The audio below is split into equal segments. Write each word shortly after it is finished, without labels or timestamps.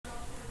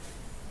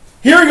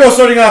Here we go,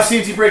 starting off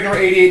CNC break number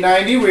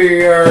 8890.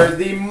 We are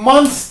the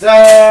month.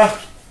 Start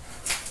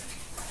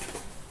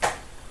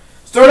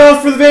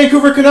off for the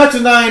Vancouver Canucks, a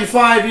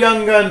 9-5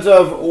 Young Guns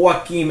of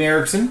Joakim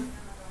Eriksson.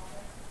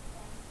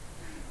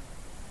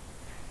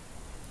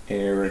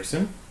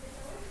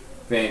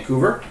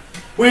 Vancouver.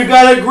 We've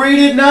got a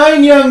graded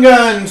 9 Young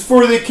Guns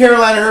for the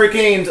Carolina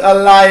Hurricanes,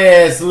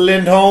 Elias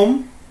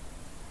Lindholm.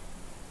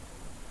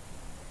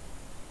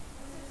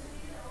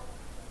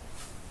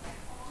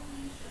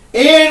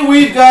 And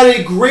we've got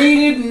a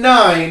graded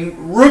 9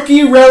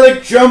 Rookie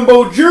Relic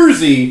Jumbo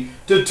Jersey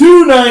to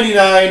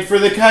 $2.99 for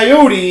the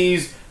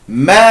Coyotes,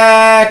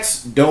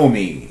 Max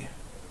Domi.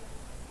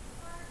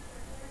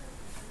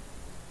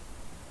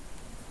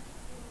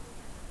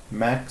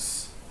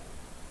 Max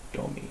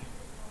Domi.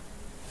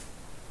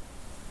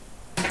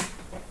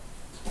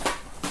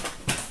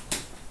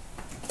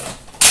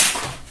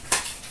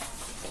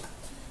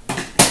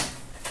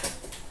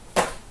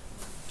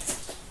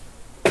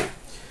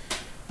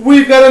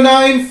 We've got a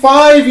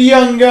 9-5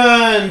 Young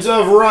Guns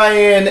of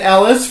Ryan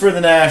Ellis for the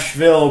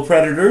Nashville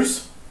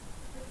Predators.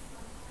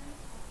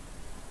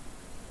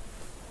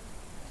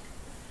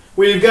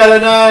 We've got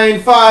a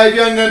 9-5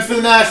 Young Guns for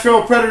the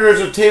Nashville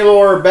Predators of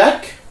Taylor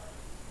Beck.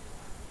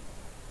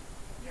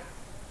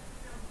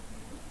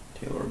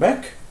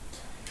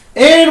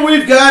 And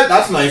we've got,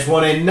 that's a nice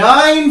one, a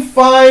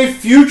 9-5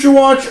 Future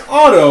Watch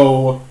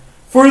Auto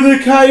for the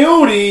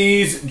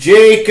Coyotes,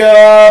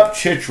 Jacob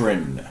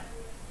Chychrun.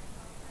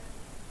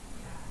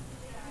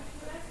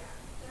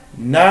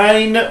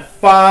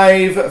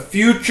 9-5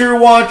 Future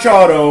Watch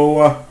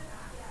Auto,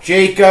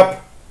 Jacob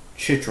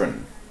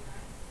Chychrun.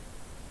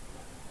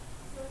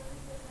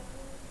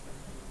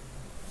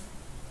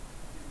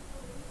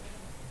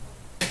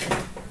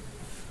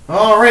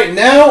 All right,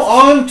 now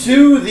on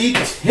to the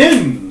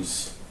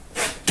tins.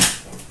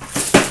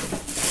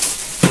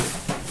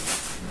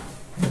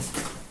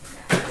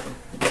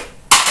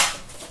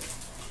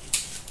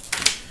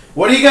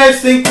 What do you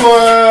guys think?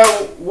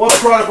 What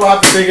product will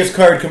have the biggest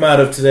card come out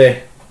of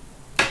today?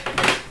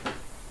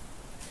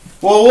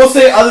 Well, we'll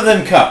say other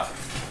than Cup.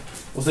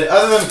 What's going to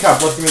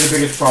be the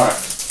biggest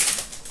product?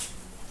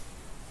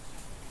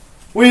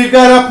 We've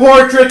got a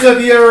portrait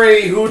of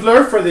Yuri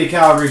Hoodler for the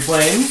Calgary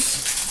Flames.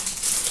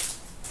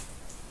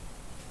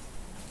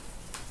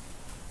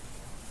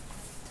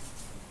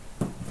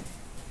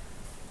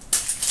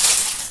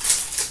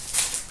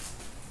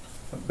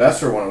 A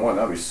Besser 1-1,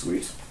 that'd be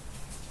sweet.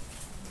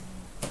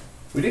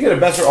 We did get a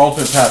Besser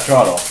Ultimate Patch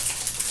Auto.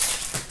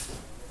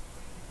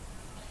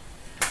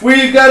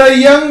 We've got a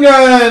Young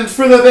Guns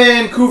for the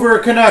Vancouver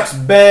Canucks,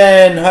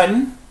 Ben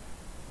Hutton.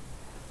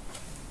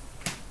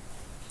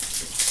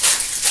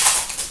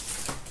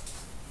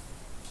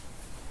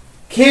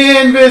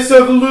 Canvas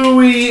of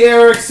Louis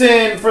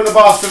Eriksson for the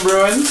Boston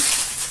Bruins.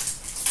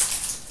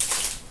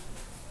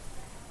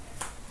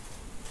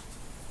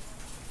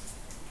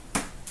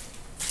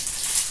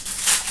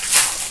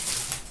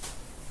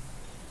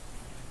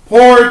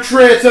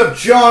 Portrait of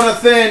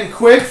Jonathan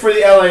Quick for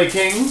the LA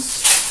Kings.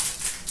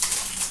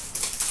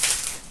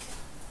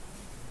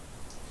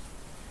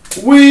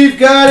 We've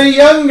got a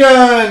Young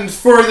Guns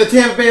for the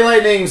Tampa Bay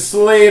Lightning,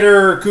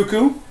 Slater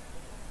Cuckoo.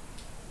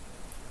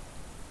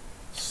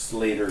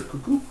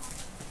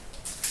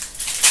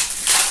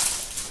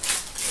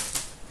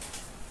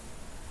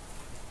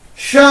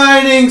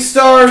 Shining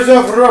Stars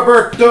of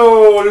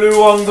Roberto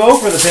Luongo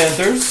for the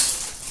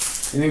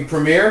Panthers. Anything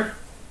Premier?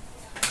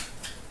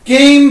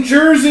 Game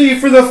Jersey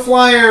for the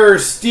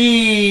Flyers,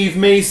 Steve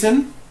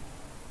Mason.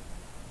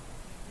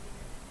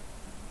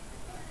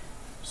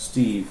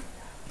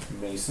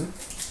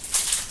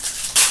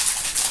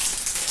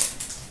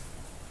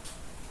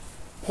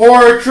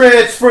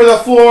 Portraits for the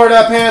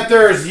Florida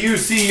Panthers,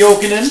 UC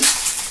Jokinen.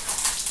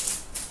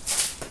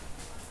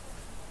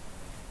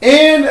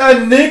 And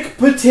a Nick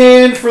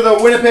Patan for the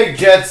Winnipeg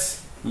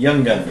Jets,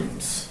 Young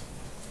Guns.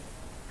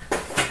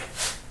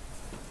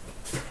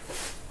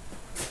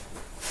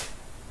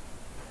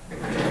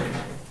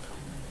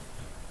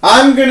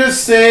 I'm going to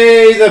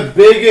say the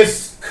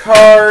biggest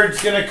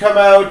card's going to come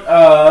out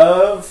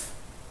of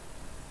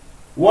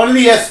one of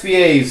the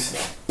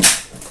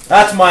SBAs.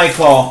 That's my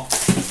call.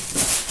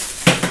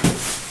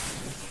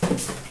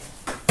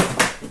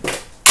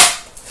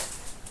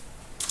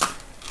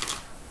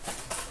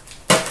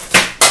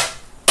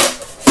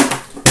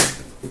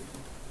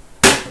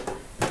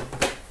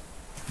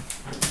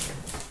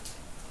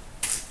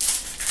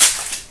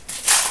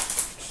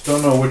 Just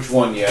don't know which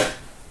one yet.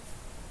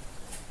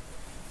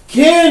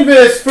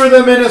 Canvas for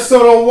the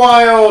Minnesota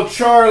Wild,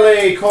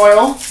 Charlie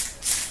Coyle.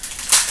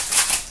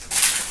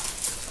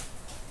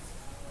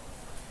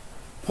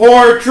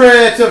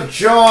 Portrait of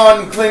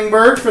John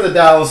Klingberg for the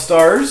Dallas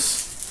Stars.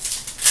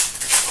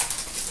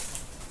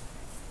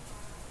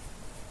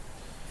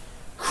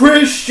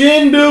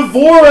 Christian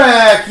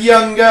Dvorak,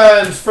 Young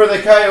Guns for the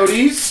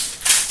Coyotes.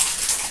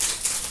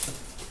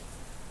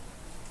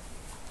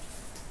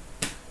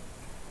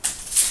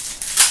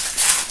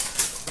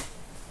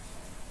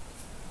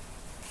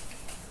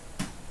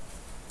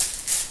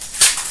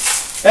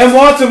 And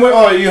Watson,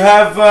 oh, you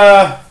have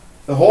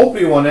the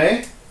Holtby one,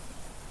 eh?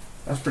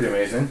 That's pretty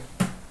amazing.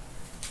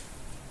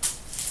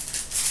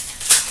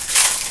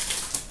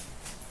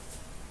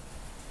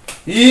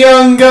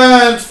 Young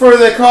Guns for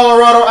the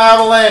Colorado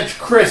Avalanche,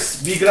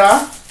 Chris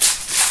Vigra.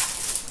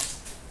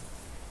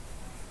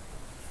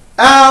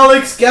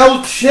 Alex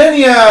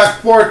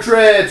Galchenyuk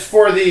portraits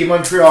for the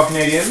Montreal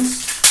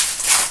Canadiens.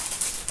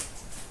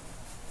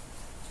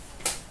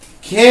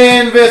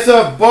 Canvas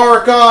of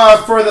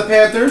Barkov for the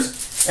Panthers.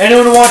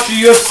 Anyone watch the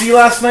UFC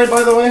last night,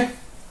 by the way?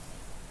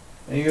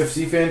 Any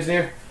UFC fans in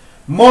here?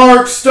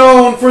 Mark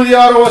Stone for the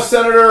Ottawa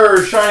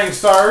Senators, Shining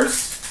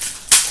Stars.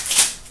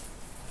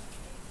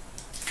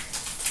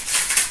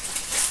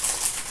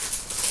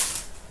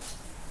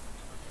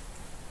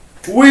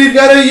 We've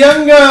got a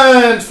Young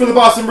Guns for the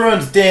Boston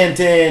Bruins,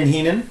 Danton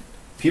Heenan.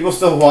 People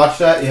still watch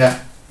that?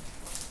 Yeah.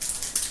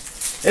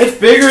 It's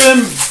bigger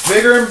and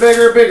bigger and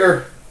bigger and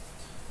bigger.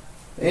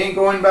 They ain't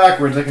going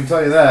backwards, I can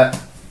tell you that.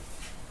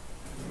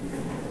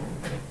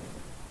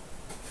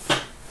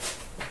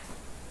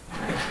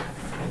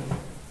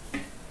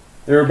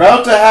 They're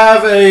about to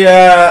have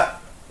an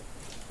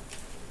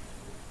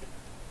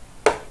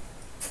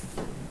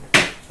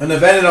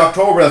event in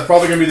October that's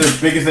probably going to be the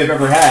biggest they've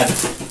ever had.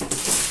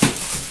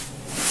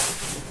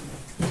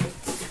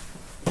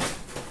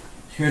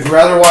 You'd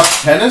rather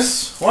watch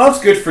tennis? Well,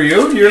 that's good for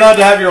you. You're allowed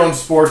to have your own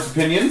sports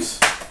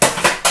opinions.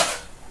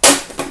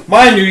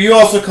 Mind you, you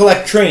also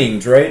collect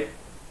trains, right?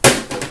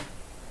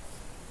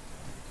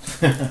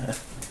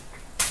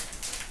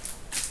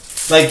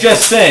 Like,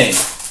 just saying.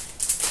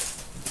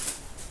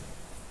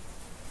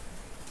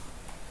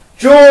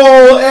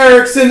 Joel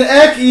Eriksson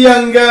Ek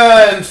Young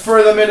Guns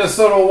for the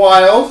Minnesota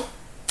Wild.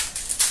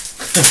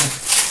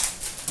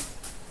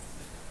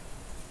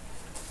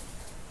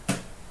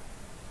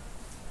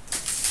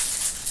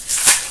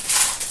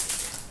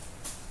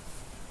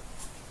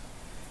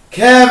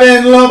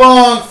 Kevin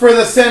LeBlanc for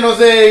the San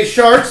Jose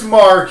Sharks,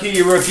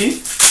 marquee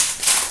rookie.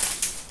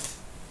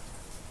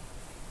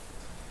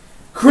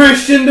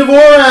 Christian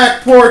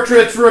Dvorak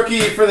portraits rookie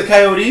for the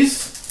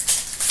Coyotes.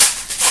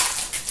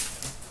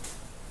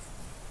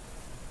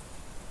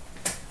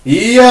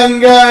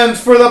 Young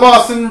Guns for the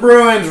Boston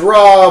Bruins,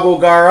 Rob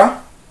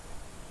O'Gara.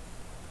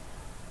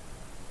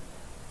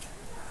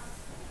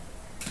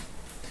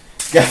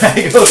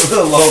 Guy goes with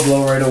a low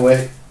blow right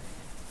away.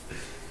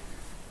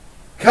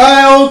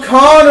 Kyle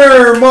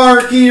Connor,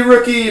 marquee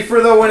rookie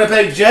for the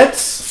Winnipeg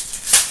Jets.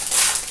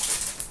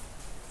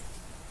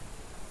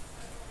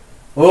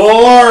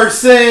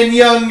 Larson,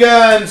 Young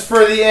Guns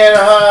for the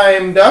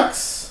Anaheim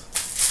Ducks.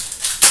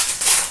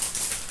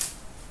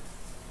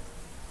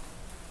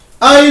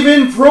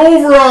 Ivan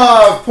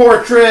Provorov,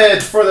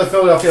 portrait for the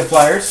Philadelphia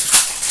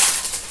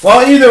Flyers.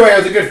 Well, either way, it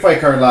was a good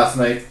fight card last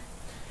night.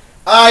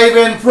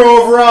 Ivan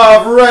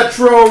Provorov,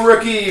 retro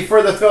rookie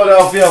for the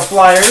Philadelphia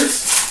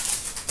Flyers.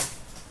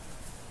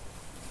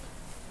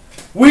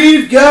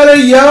 We've got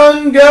a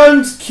Young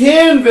Guns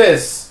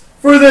canvas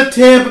for the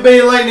Tampa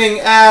Bay Lightning,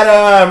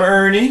 Adam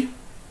Ernie.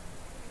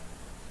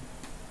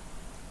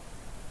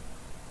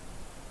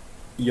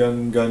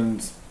 Young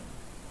Guns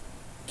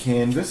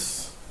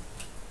canvas.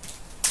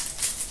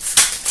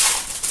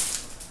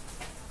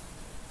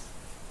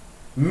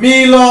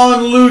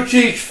 Milan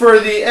Lucic for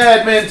the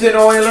Edmonton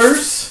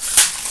Oilers.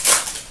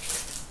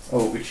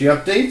 Ogeechee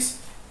updates.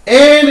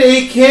 And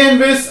a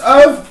canvas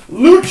of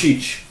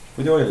Lucic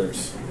for the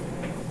Oilers.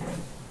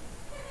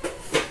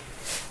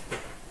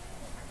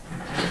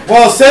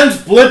 Well, since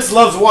Blitz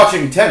loves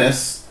watching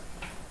tennis,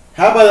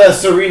 how about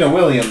Serena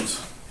Williams?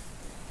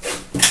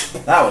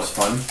 That was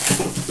fun.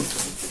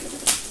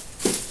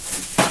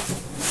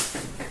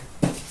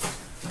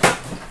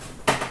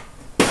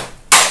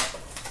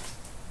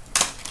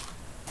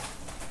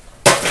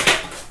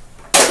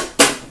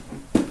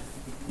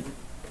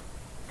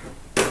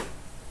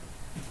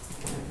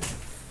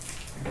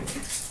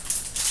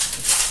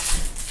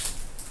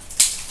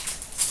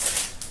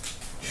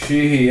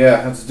 Gee,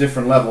 yeah, that's a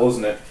different level,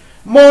 isn't it?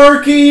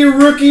 Marquee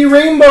rookie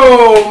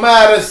rainbow,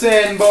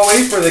 Madison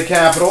Bowie for the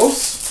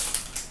Capitals.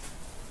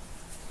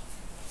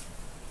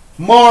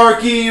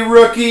 Marquee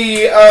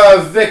rookie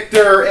of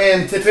Victor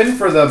Antipin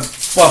for the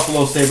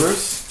Buffalo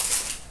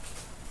Sabres.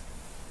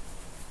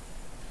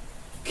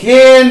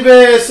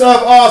 Canvas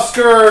of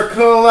Oscar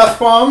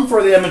Klefbom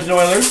for the Edmonton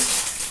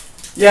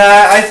Oilers.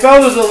 Yeah, I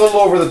felt it was a little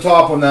over the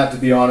top on that, to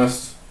be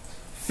honest.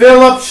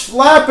 Philip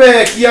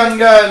Schlappick, Young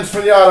Guns for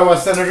the Ottawa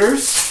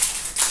Senators.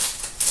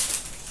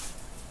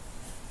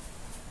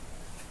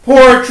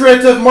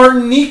 Portrait of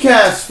Martin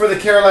Necas for the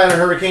Carolina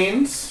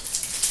Hurricanes.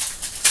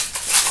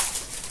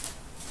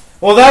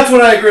 Well, that's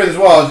what I agree with as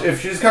well. If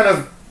she's kind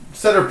of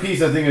said her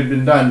piece, I think it had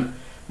been done.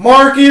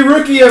 Marquee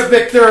rookie of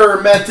Victor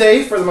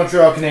Mete for the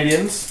Montreal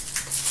Canadiens.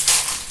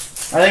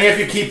 I think if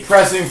you keep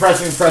pressing,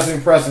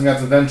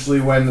 that's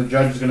eventually when the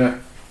judge is going to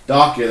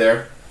dock you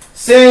there.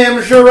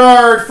 Sam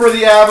Girard for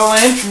the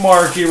Avalanche,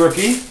 marquee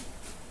rookie.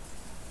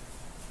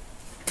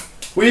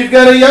 We've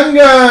got a Young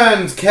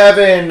Guns,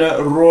 Kevin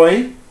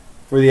Roy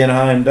for the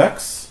Anaheim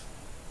Ducks.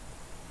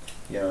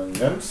 Young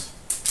Guns.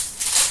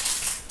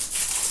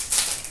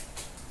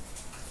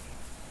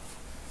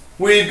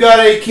 We've got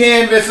a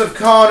canvas of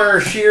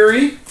Connor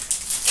Sheary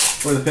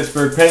for the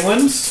Pittsburgh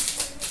Penguins.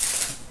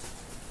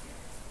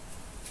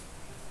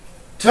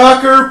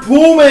 Tucker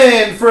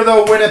Poolman for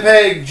the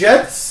Winnipeg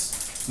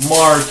Jets.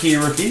 Marquee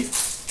rookie.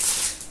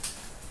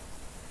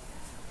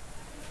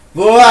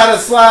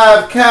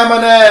 Vladislav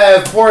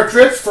Kamenev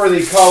portraits for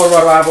the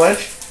Colorado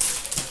Avalanche.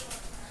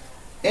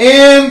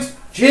 And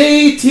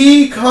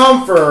JT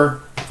Compher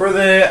for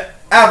the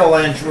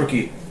Avalanche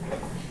rookie.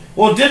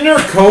 Well, didn't her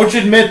coach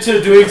admit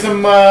to doing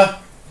some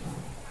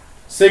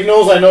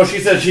signals? I know she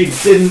said she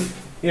didn't,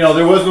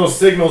 there was no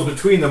signals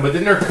between them, but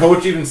didn't her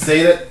coach even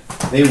say that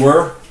they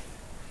were?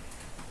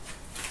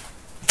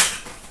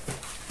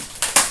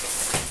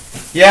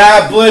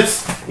 Yeah,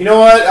 Blitz. You know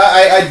what?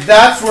 I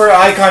that's where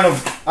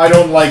I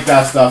don't like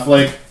that stuff.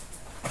 Like,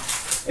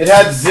 it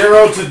had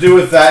zero to do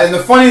with that. And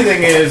the funny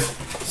thing is,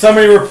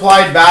 somebody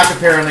replied back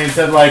apparently and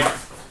said, like,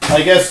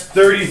 I guess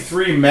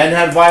 33 men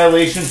had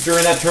violations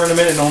during that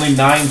tournament and only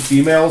 9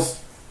 females.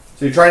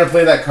 So you're trying to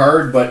play that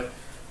card, but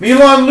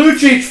Milan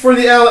Lucic for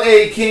the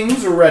LA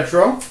Kings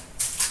retro.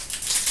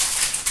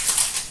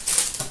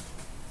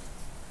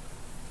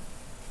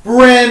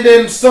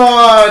 Brandon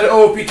Saad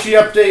OPG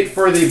update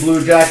for the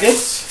Blue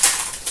Jackets.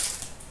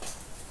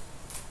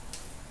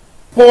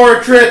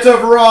 Portrait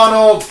of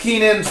Ronald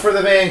Keenans for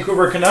the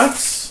Vancouver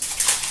Canucks.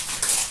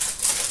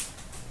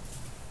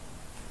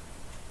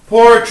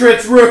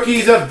 Portraits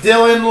rookies of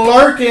Dylan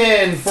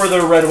Larkin for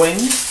the Red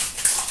Wings.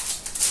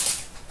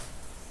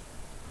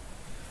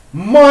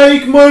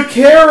 Mike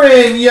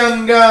McCarron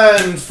Young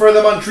Guns for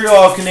the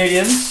Montreal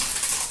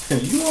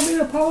Canadiens. You owe me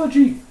an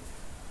apology.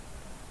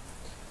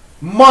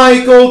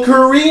 Michael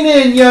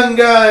Karinen Young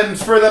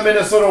Guns for the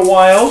Minnesota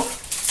Wild.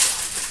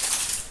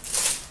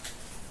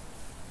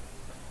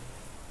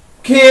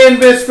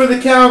 Canvas for the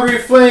Calgary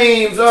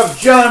Flames of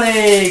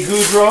Johnny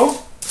Gaudreau.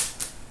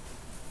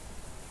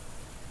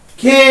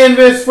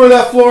 Canvas for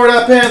the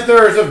Florida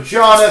Panthers of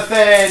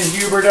Jonathan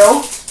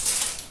Huberdeau.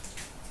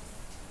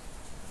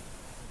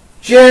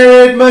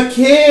 Jared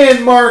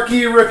McCann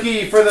marquee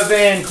rookie for the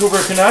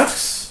Vancouver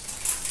Canucks.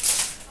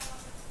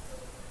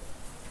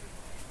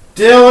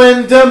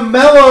 Dylan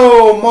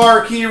DeMello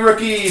marquee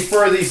rookie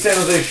for the San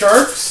Jose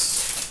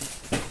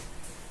Sharks.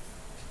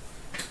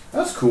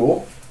 That's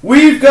cool.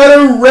 We've got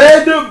a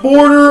red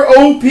border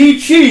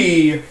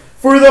OPG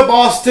for the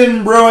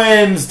Boston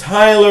Bruins,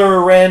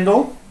 Tyler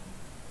Randall.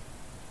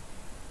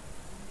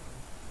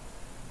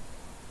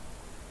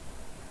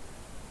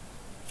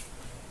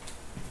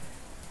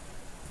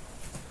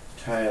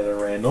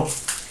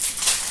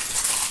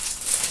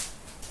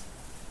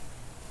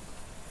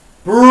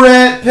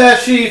 Brett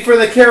Pesce for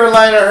the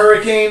Carolina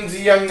Hurricanes,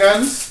 Young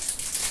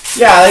Guns.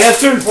 Yeah, like at a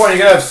certain point, you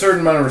gotta have a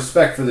certain amount of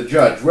respect for the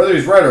judge, whether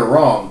he's right or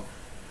wrong.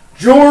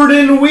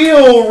 Jordan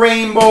Wheel,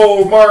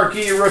 rainbow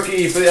marquee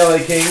rookie for the LA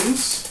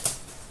Kings.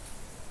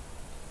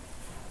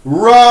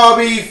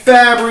 Robbie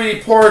Fabry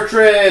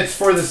portraits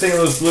for the St.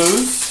 Louis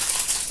Blues.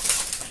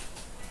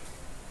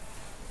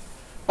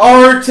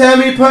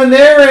 Artemi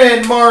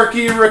Panarin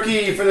marquee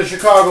rookie for the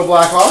Chicago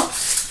Blackhawks.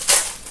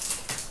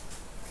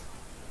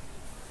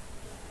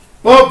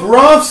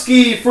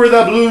 Bobrovsky for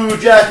the Blue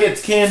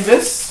Jackets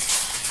canvas.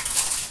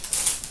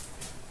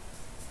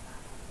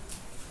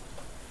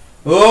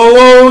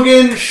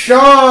 Logan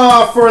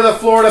Shaw for the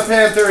Florida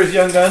Panthers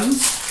Young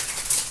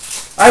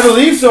Guns. I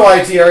believe so,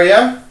 ITR,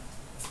 yeah.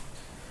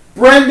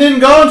 Brendan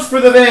Gaunce for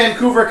the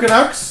Vancouver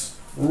Canucks.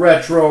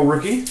 Retro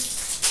rookie.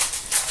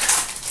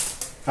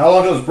 How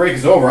long till this break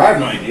is over? I have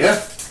no idea.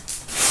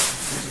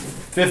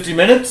 50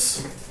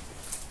 minutes.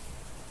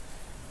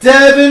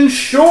 Devin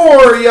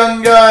Shore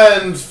Young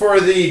Guns for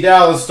the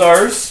Dallas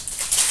Stars.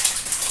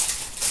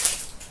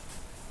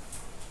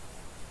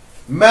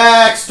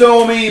 Max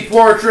Domi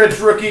portraits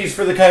rookies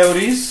for the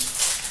Coyotes.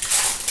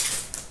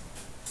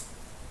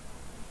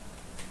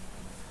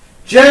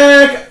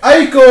 Jack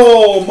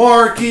Eichel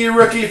marquee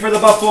rookie for the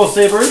Buffalo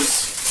Sabres.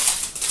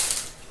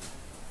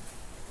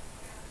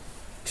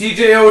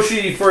 TJ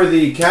Oshie for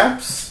the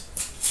Caps.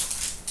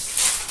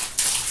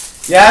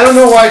 Yeah, I don't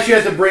know why she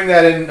has to bring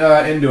that in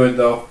into it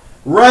though.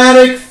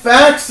 Radek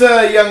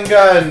Faksa Young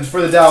Guns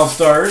for the Dallas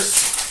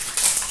Stars.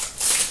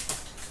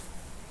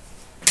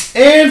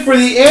 And for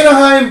the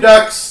Anaheim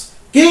Ducks,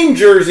 game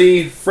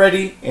jersey,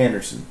 Freddie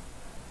Anderson.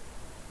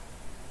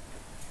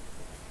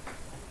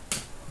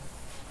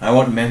 I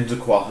want men's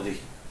equality.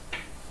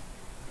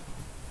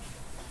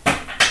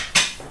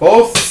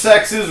 Both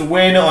sexes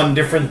win on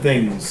different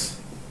things.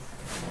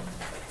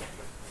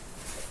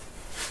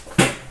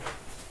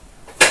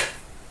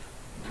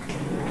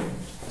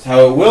 That's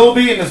how it will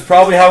be, and it's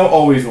probably how it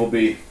always will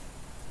be.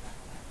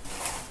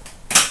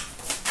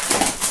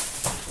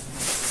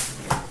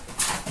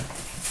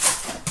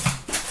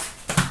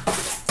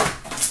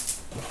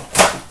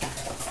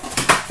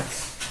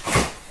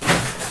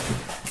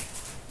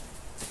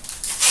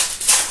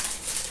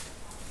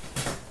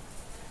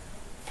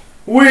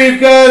 We've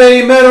got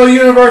a Metal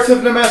Universe of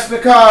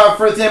Nemesnikov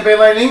for the Tampa Bay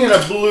Lightning and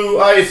a Blue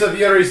Ice of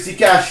Yuri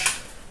Sikash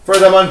for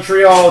the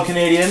Montreal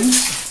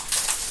Canadiens.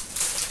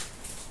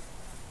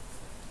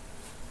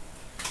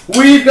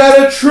 We've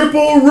got a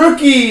triple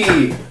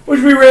rookie,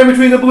 which we ran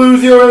between the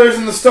Blues, the Oilers,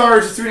 and the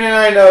Stars. It's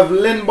 399 of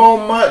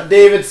Lindbom,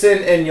 Davidson,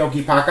 and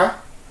Yoki Paka.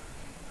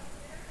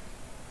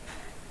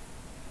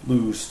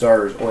 Blues,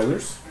 Stars,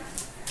 Oilers.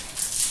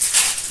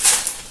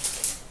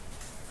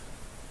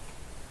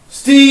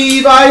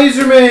 Steve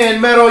Yzerman,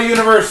 Metal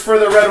Universe for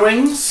the Red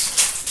Wings.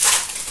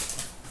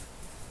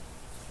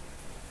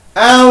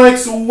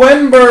 Alex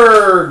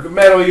Wenberg,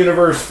 Metal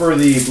Universe for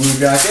the Blue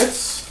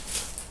Jackets.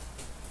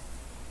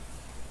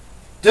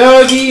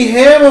 Dougie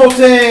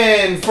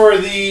Hamilton for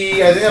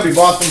the, I think that'll be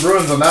Boston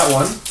Bruins on that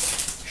one.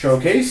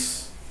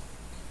 Showcase.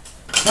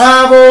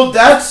 Pavel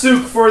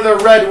Datsyuk for the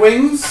Red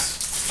Wings.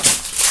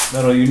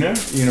 Metal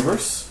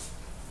Universe.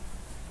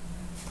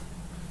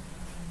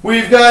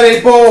 We've got a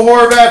Bo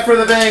Horvat for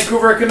the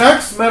Vancouver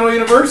Canucks. Metal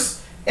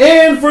Universe.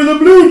 And for the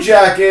Blue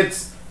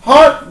Jackets,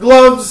 Hot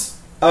Gloves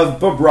of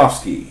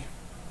Bobrovsky.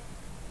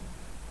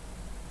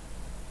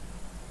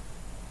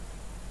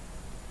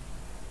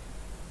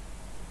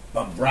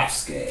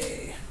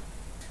 Bobrovsky.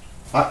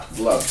 Hot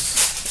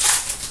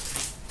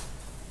Gloves.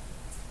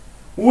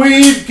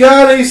 We've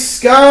got a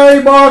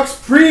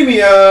Skybox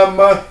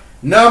Premium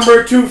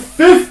number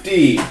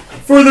 250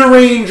 for the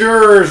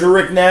Rangers,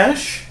 Rick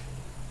Nash.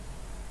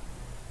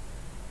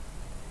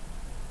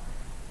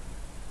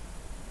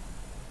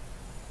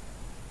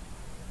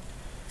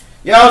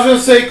 Yeah, I was going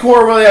to say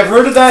Core Willie. I've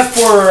heard of that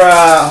for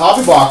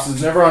hobby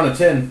boxes, never on a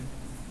tin.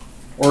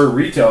 Or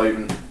retail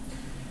even.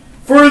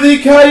 For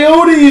the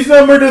Coyotes,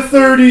 number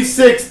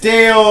 236,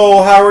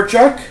 Dale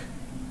Hawerchuk.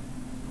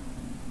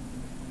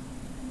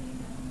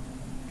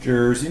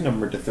 Jersey,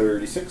 number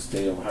 236,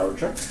 Dale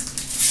Hawerchuk.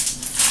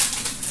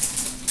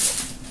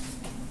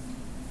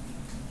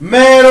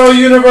 Metal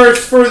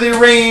Universe for the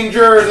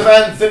Rangers of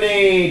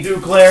Anthony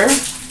Duclair.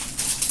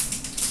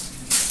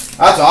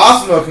 That's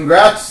awesome, though.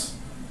 Congrats.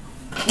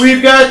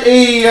 We've got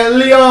a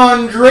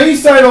Leon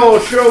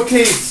Draisaitl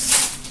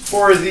showcase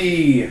for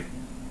the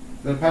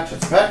patch.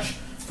 That's patch.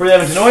 For the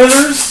Edmonton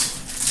Oilers.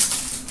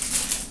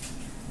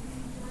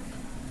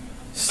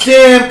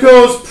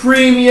 Stamkos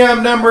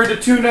Premium number to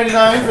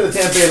 299 for the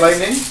Tampa Bay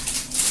Lightning.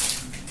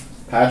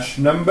 Patch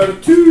number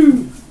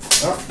 2.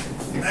 Oh,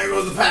 there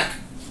goes the pack.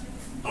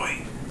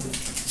 Oy.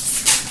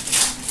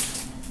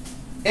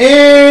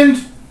 And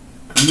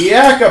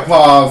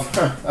Yakupov.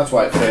 That's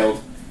why it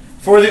failed.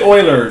 For the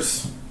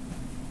Oilers.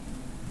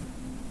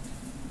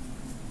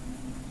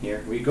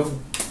 Here we go.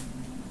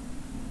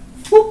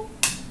 Whoop.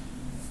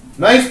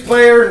 Nice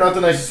player, not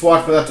the nicest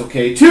watch, but that's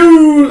okay.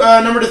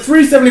 Number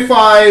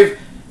 375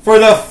 for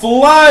the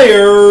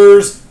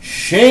Flyers,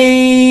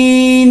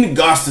 Shane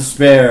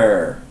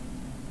Gostisbehere.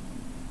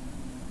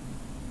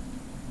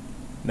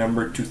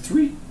 Number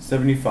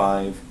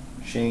 375,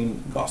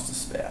 Shane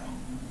Gostisbehere.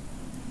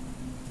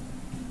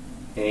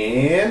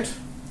 And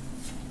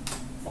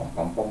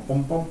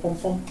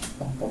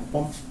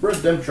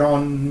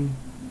Redemption.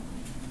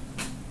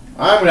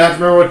 I'm going to have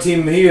to remember what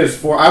team he is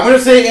for. I'm going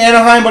to say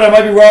Anaheim, but I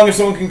might be wrong if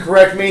someone can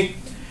correct me.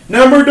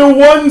 Number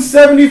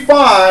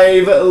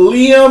 175,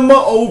 Liam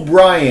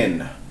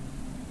O'Brien.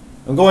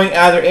 I'm going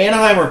either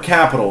Anaheim or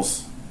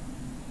Capitals.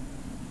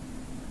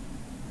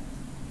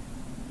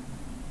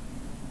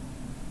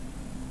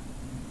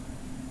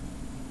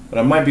 But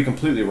I might be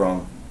completely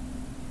wrong.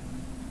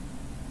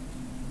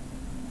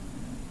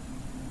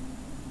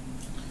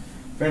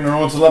 If anyone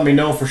wants to let me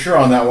know for sure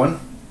on that one,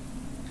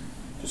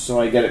 just so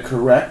I get it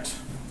correct.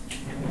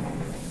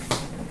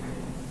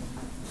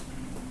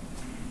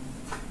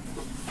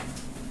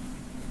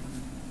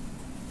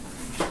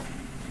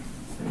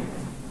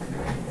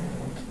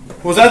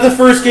 Was that the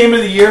first game of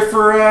the year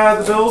for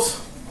the Bills?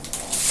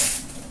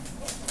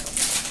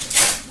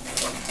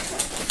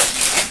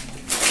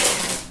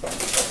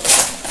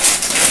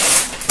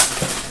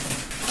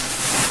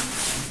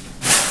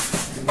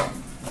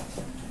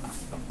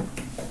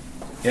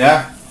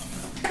 Yeah.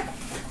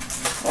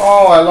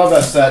 Oh, I love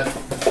that set.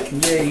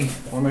 Yay.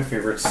 One of my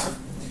favorites.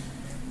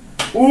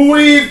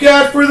 We've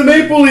got for the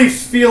Maple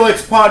Leafs,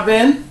 Felix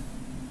Potvin.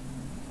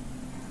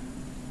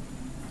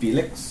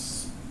 Felix.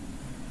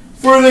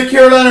 For the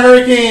Carolina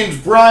Hurricanes,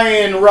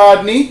 Brian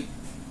Rodney.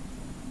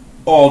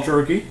 All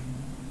turkey.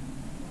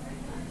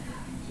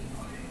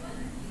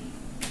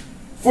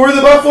 For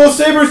the Buffalo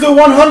Sabres, the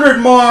 100,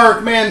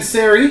 Mark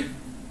Mansari.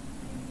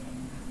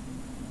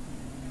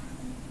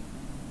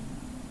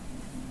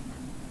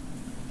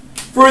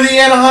 For the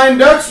Anaheim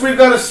Ducks, we've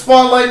got a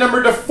spotlight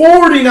number to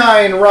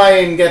 49,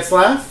 Ryan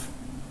Getzlaf.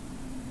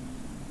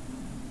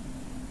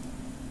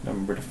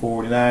 Number to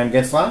 49,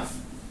 Getzlaf.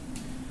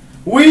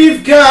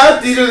 We've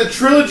got, these are the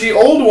trilogy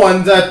old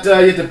ones that you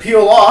have to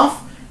peel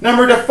off.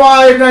 Number to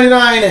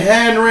 599,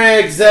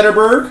 Henrik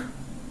Zetterberg.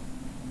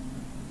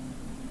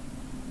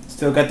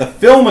 Still got the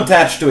film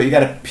attached to it. You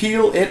got to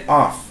peel it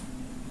off.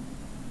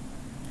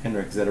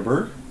 Henrik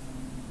Zetterberg.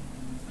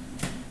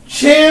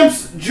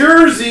 Champs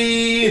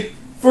jersey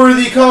for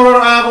the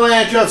Colorado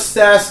Avalanche of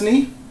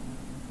Stastny.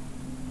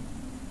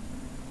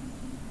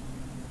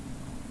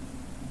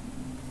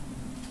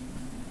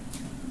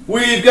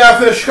 We've got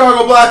for the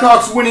Chicago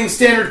Blackhawks winning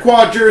standard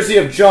quad jersey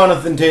of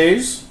Jonathan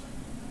Toews.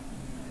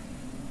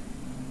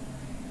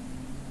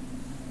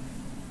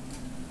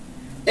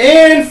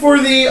 And for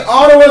the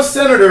Ottawa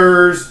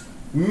Senators,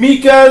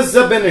 Mika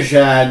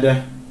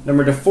Zibanejad,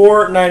 number to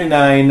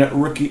 499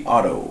 rookie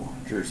auto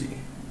jersey.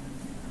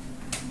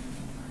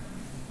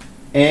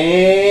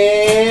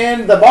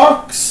 And the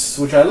box,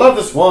 which I love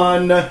this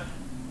one,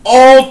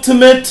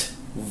 Ultimate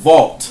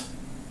Vault.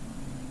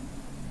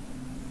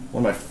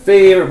 One of my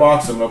favorite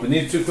boxes. I'm going to open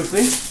these two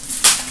quickly.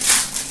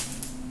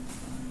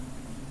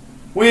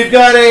 We've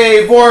got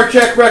a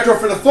Voracek Retro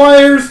for the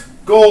Flyers,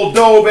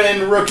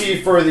 Goldobin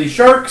rookie for the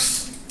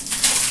Sharks,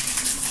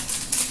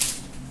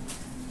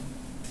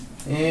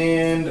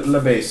 and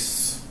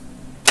LeBase.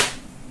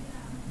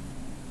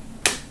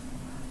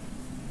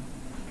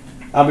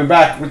 I'll be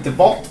back with the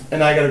vault,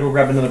 and I gotta go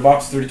grab another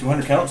box,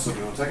 3,200 count, so give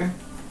me 1 second.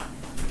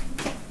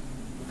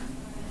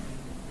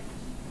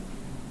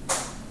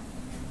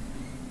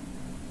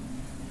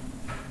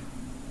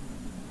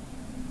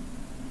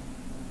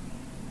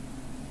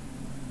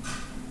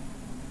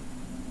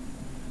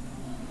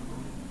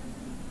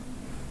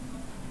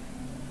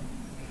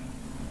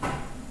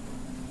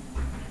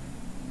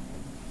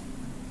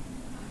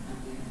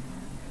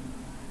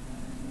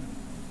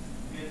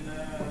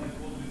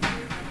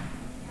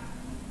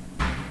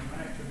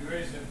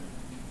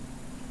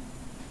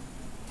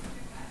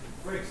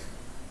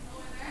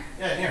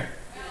 Yeah, here.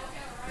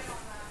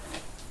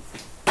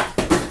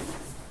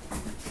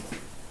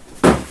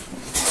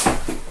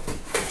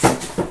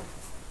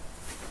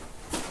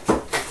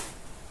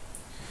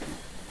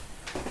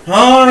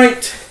 All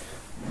right.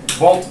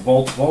 Vault,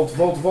 vault, vault,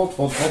 vault, vault,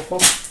 vault, vault,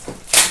 vault.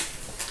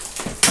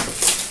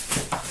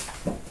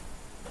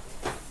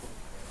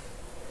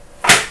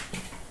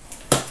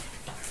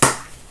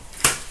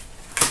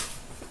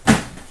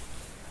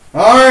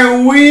 All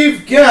right,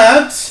 we've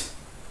got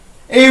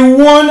a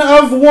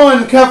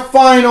 1-of-1 Cup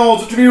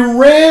Finals to be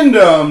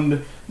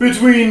randomed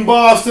between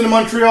Boston and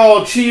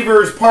Montreal.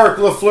 Cheevers, Park,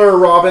 Lafleur,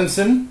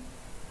 Robinson.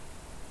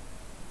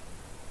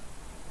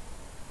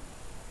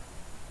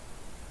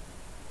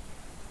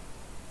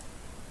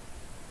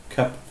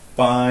 Cup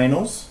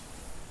Finals.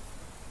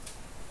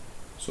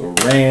 So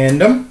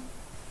random.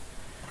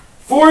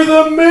 For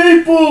the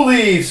Maple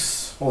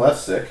Leafs. Oh,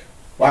 that's sick.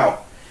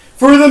 Wow.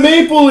 For the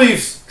Maple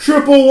Leafs,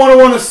 triple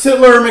 1-of-1 of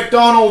Sittler,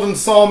 McDonald, and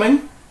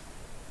Salming.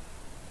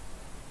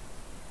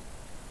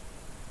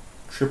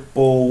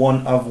 Triple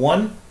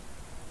 1-of-1.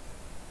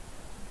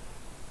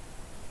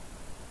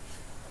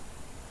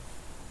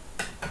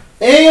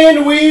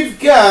 And we've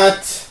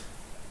got,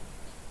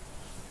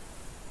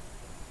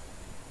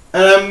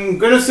 and I'm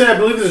going to say I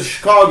believe this is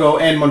Chicago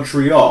and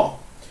Montreal,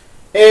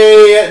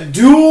 a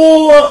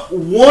dual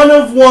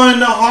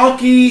 1-of-1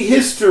 hockey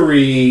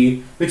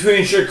history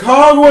between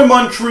Chicago and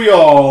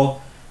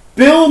Montreal,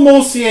 Bill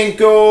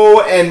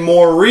Mosienko and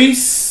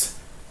Maurice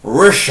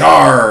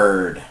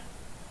Richard.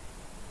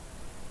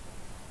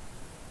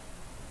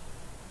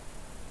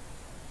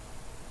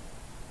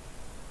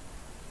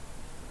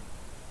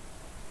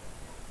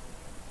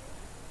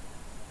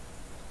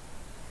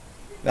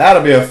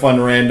 That'll be a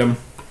fun random.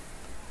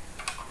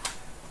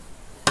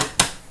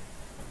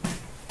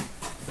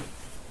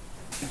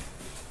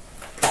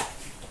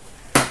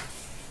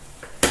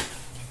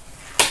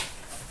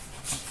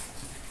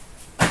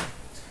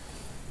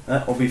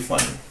 That will be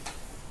fun.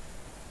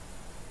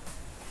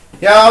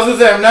 Yeah, I was gonna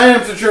say I'm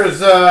 90% sure it's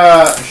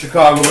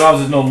Chicago, but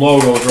obviously no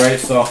logos, right?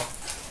 So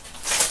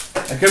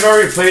I couldn't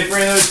remember if he played for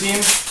any other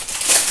team.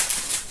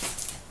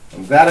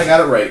 I'm glad I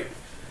got it right.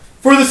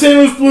 For the St.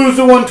 Louis Blues,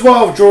 the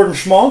 112, Jordan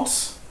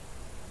Schmaltz.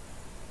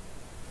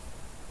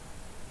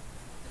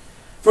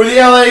 For the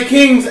LA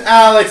Kings,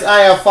 Alex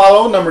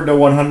Iafallo, numbered to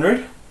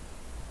 100.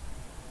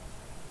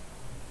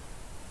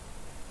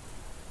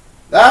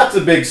 That's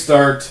a big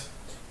start.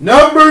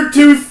 Number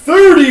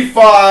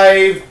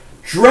 235,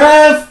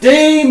 Draft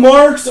Day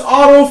Marks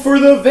Auto for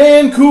the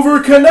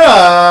Vancouver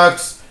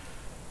Canucks,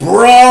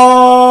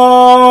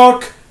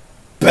 Brock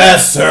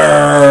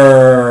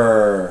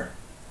Besser.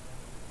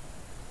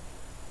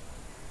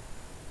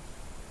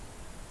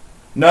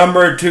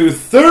 Number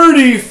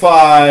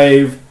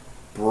 235,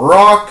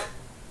 Brock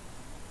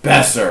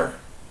Besser.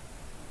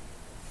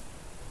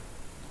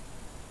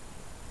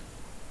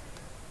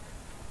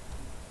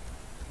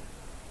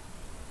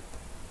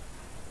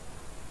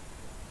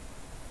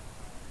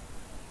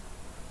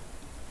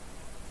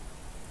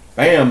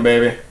 Bam,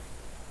 baby.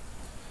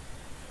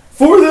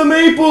 For the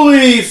Maple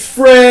Leafs,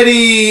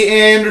 Freddie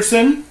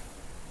Anderson.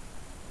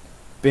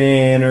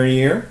 Banner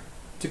year.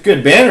 It's a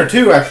good banner,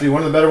 too, actually.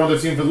 One of the better ones I've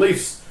seen for the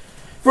Leafs.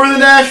 For the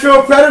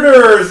Nashville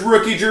Predators,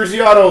 rookie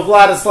jersey auto,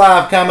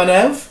 Vladislav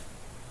Kamenev.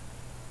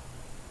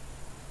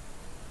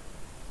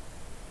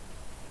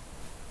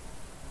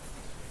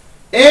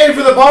 And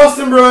for the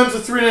Boston Bruins, the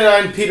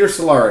 399, Peter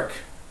Cehlarik.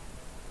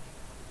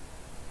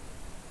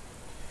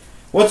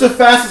 What's the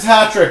fastest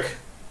hat trick?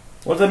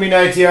 What does that mean,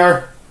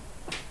 ITR?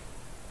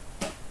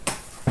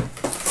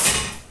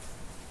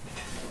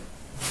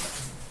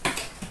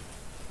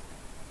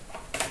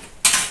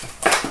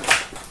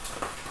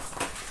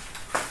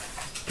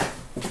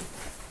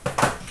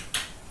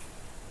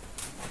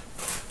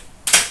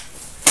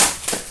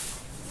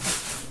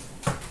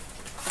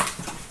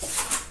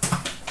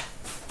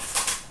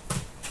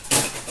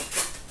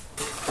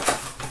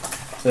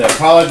 So I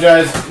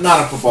apologize,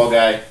 not a football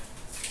guy.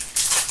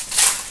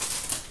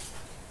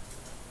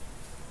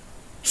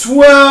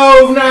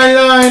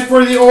 $12.99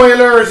 for the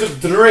Oilers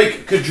of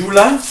Drake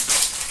Caggiula.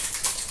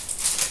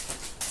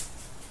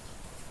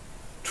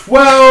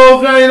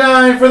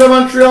 $12.99 for the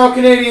Montreal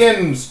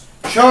Canadiens,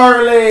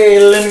 Charlie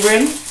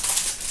Lindgren.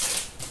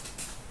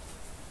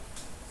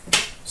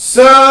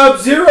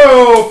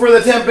 Sub-Zero for the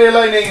Tampa Bay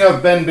Lightning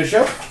of Ben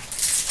Bishop.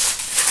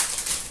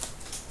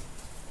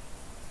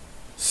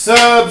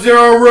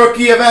 Sub-Zero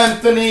rookie of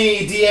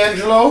Anthony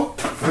D'Angelo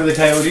for the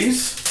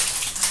Coyotes.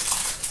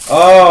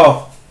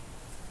 Oh.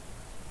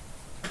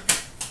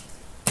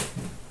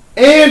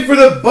 And for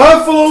the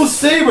Buffalo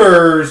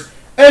Sabres,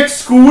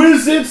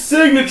 exquisite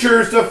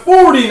signatures to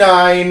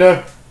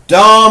 49,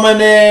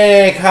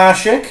 Dominic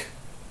Hasek.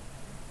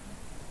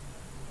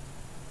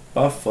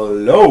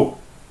 Buffalo.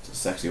 It's a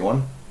sexy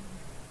one.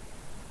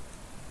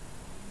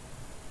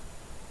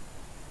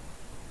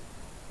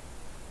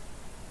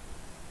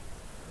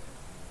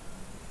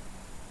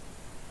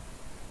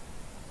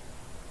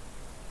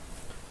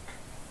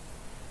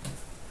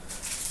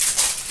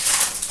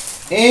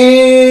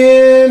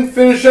 And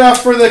finish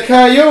off for the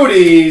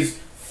Coyotes,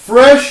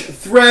 fresh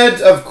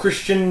threads of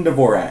Christian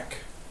Dvorak.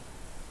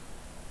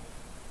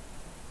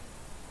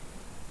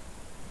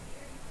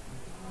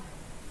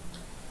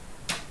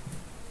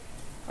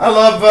 I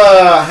love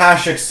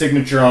Hasek's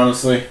signature,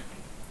 honestly.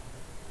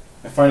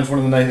 I find it's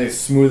one of the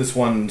smoothest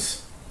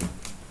ones.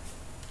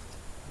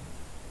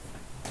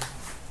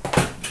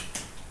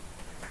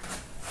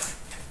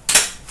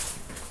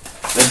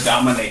 The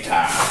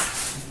Dominator.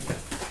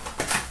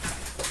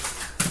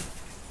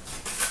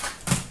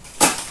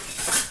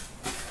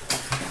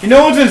 You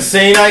know what's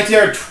insane,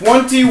 ITR?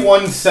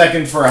 21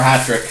 seconds for a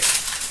hat trick.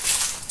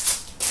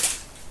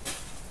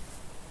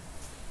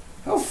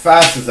 How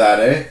fast is that,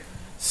 eh?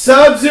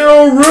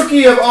 Sub-Zero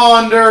rookie of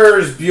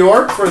Anders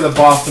Bjork for the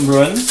Boston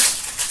Bruins.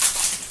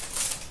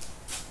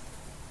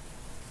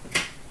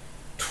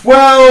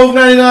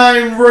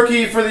 $12.99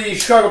 rookie for the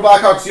Chicago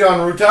Blackhawks,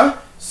 Jan Ruta.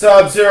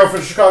 Sub-Zero for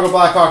the Chicago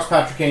Blackhawks,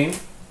 Patrick Kane.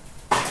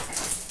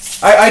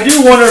 I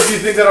do wonder if you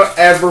think that'll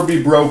ever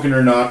be broken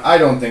or not. I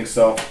don't think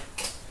so.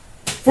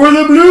 For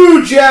the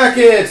Blue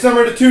Jackets,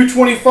 number to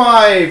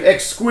 225,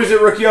 exquisite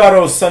rookie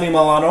auto, Sonny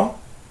Milano.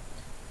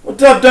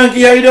 What's up,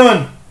 Donkey? How you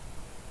doing?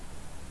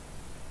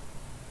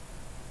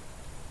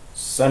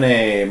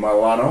 Sonny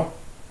Milano.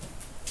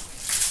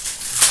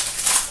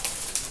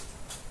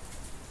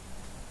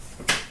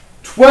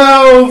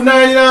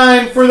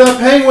 $12.99 for the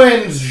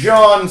Penguins,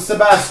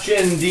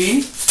 Jean-Sebastien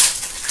D.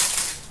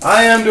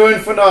 I am doing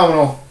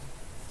phenomenal.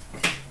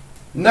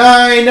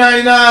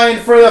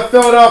 $9.99 for the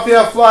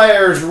Philadelphia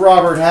Flyers,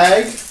 Robert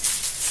Hagg.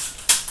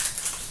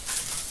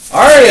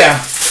 Are ya?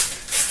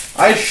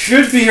 I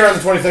should be here on the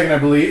 22nd, I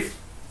believe.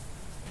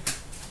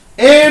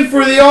 And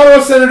for the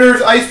Ottawa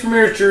Senators, Ice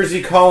Premier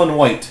jersey, Colin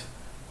White.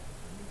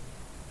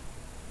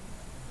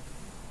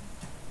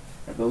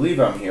 I believe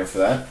I'm here for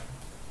that.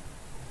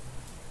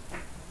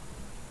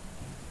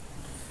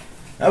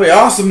 That'd be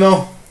awesome,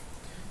 though.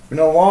 Been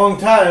a long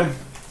time.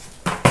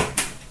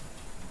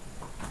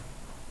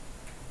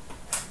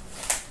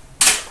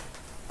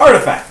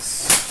 Artifacts.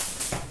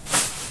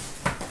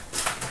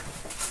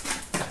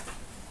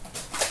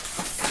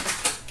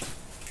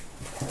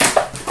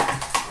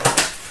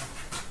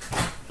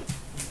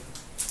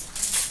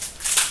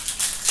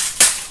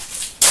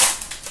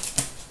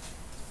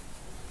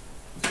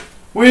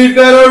 We've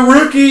got a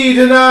rookie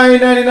to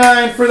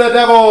 $9.99 for the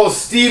Devils,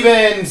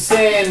 Steven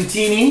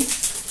Santini.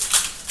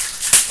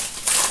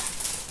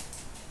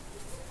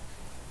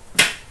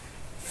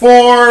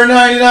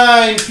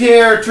 $4.99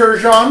 Pierre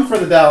Turgeon for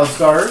the Dallas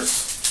Stars.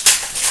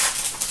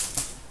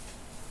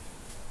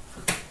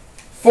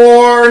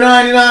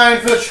 $4.99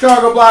 for the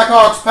Chicago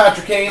Blackhawks,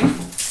 Patrick Kane.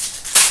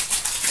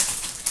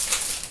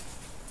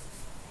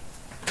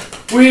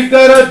 We've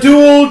got a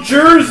dual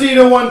jersey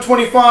to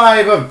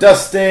 125 of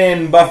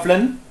Dustin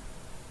Byfuglien.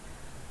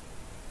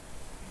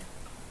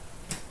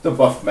 The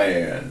Buff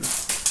Man.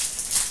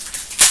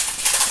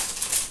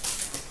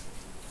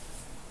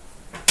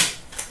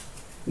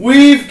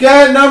 We've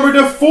got number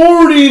to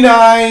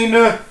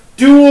 49,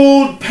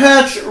 dual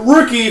patch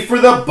rookie for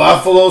the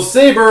Buffalo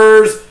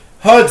Sabres,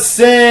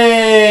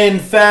 Hudson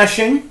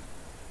Fasching.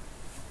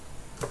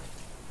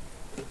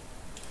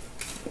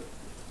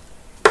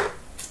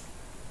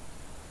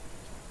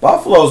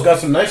 Buffalo's got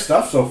some nice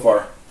stuff so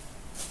far.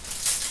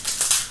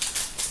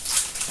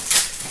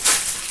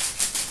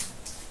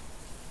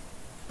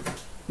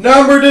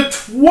 Number to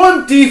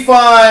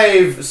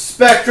 25,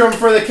 Spectrum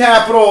for the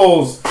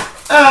Capitals,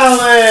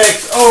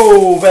 Alex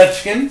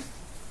Ovechkin.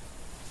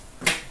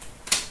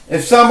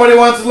 If somebody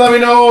wants to let me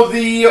know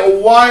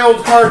the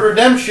wild card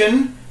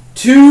redemption,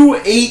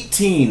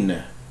 218.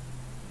 If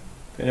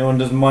anyone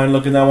doesn't mind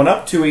looking that one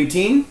up,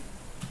 218.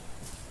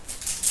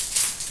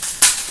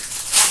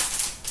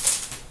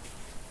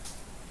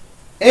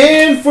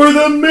 And for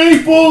the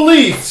Maple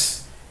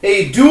Leafs,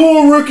 a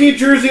dual rookie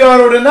jersey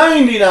auto to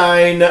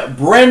 99,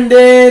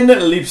 Brendan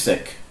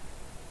Leipsic.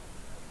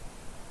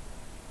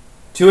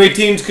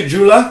 218's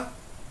Kajula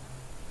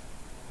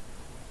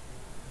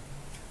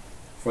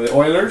for the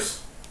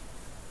Oilers.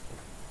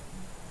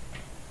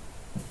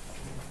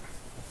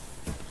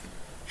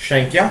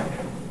 Shankya.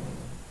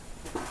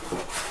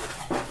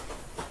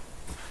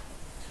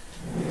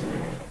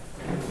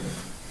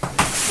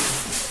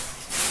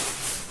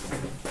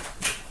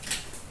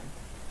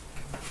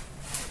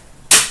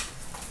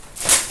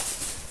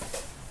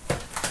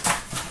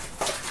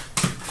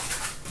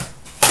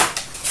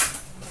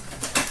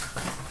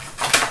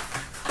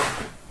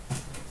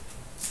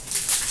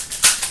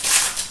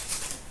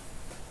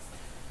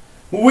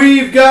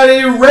 We've got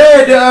a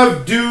red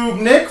of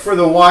Dubnyk for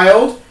the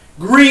Wild,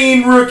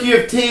 green rookie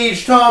of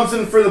Tage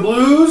Thompson for the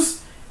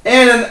Blues,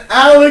 and an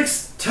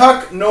Alex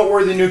Tuck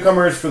noteworthy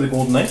newcomers for the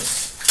Golden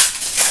Knights.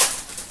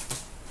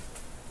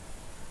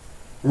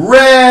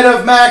 Red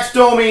of Max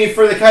Domi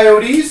for the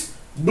Coyotes,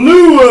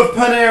 blue of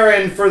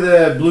Panarin for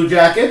the Blue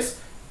Jackets,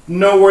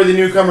 noteworthy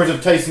newcomers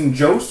of Tyson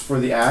Jost for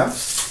the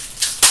Avs.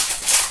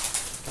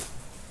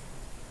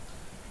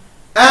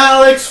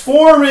 Alex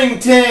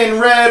Formington,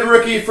 red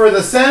rookie for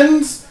the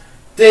Sens.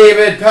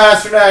 David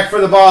Pastrnak for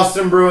the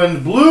Boston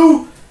Bruins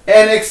blue.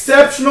 And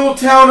exceptional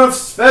town of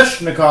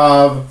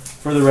Sveshnikov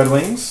for the Red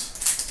Wings.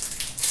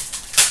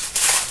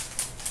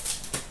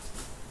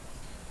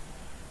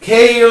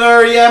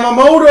 Kaylor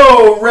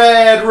Yamamoto,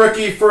 red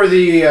rookie for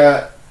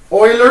the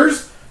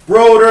Oilers.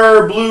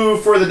 Broder blue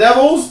for the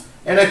Devils.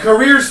 And a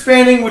career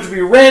spanning, which will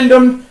be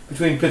random,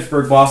 between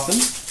Pittsburgh and Boston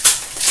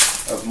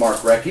of Mark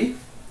Recchi.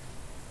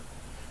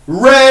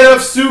 Red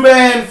of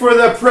Subban for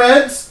the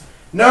Preds.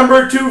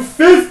 Number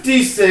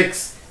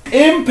 256,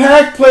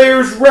 Impact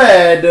Players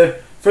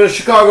red for the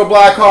Chicago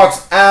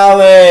Blackhawks,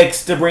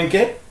 Alex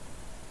DeBrincat.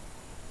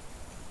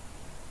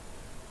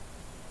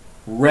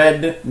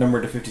 Red, number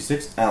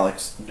 256,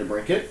 Alex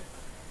DeBrincat.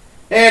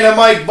 And a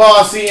Mike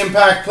Bossy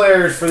Impact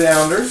Players for the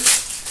Islanders.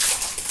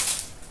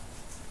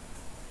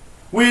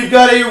 We've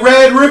got a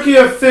red rookie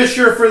of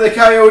Fisher for the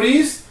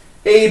Coyotes.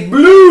 A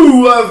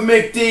blue of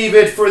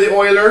McDavid for the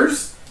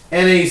Oilers.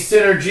 And a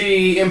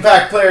Synergy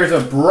Impact Players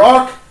of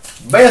Brock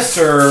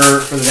Besser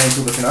for the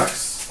Vancouver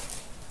Canucks.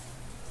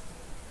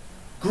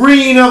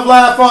 Green of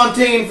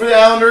LaFontaine for the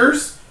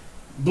Islanders.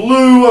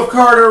 Blue of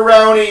Carter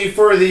Rowney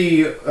for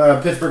the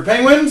Pittsburgh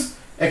Penguins.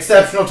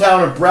 Exceptional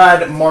talent of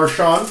Brad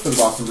Marchand for the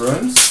Boston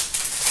Bruins.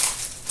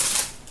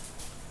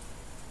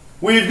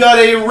 We've got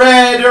a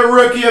red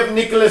rookie of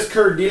Nicholas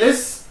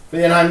Kurdilis for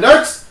the Anaheim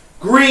Ducks.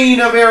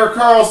 Green of Erik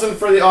Karlsson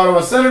for the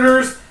Ottawa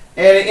Senators.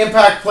 And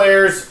Impact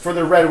Players for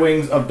the Red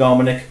Wings of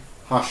Dominik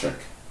Hasek.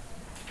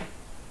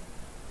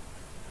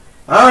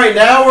 Alright,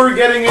 now we're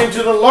getting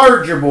into the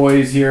larger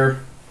boys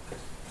here.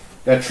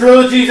 Got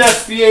Trilogies,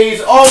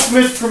 SBAs,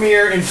 Ultimates,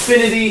 Premier,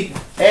 Infinity,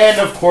 and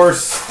of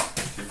course,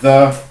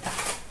 the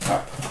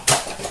Cup.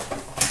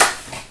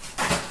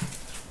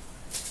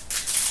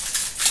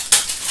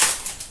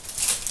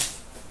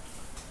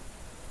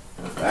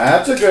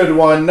 That's a good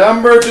one.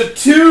 Number to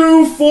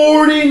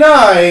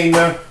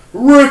 249.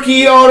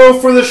 Rookie auto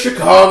for the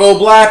Chicago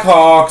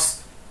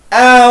Blackhawks,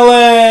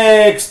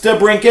 Alex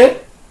DeBrincat.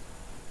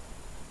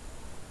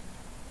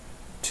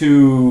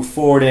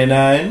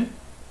 249,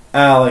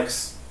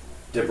 Alex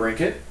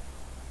DeBrincat.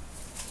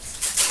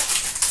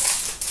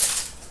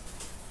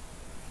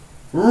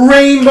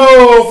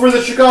 Rainbow for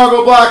the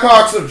Chicago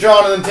Blackhawks of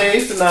Jonathan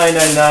Toews, to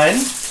 999.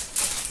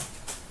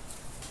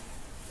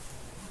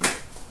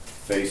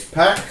 Face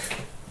pack.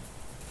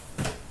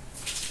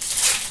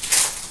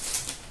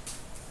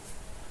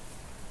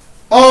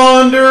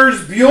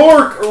 Anders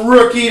Bjork,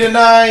 rookie to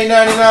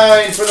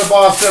 999 for the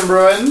Boston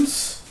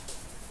Bruins.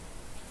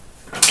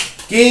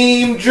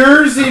 Game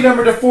jersey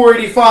number to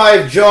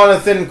 485,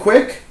 Jonathan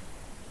Quick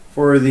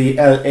for the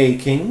LA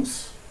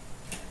Kings.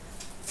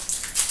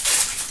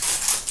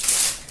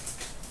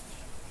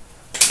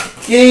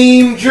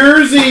 Game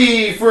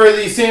jersey for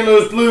the St.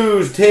 Louis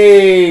Blues,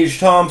 Tage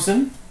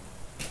Thompson.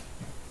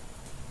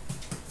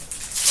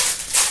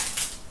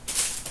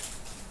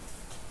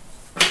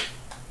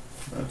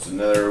 That's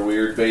another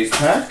weird base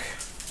pack.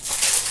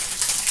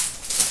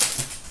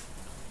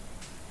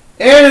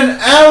 And an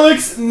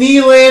Alex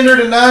Nylander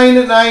to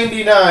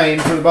 999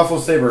 for the Buffalo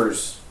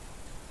Sabres.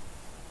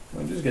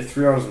 I just get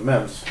 3 autos of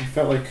Mems. I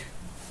felt like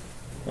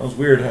that was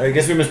weird. I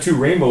guess we missed 2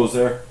 rainbows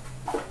there.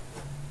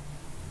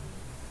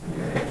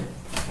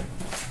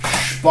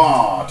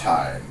 Spa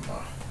time.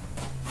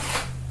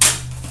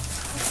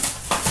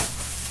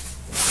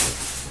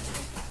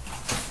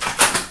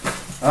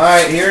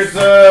 Alright, here's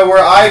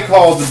where I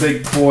called the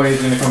big boy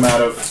is going to come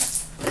out of.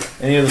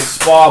 Any of the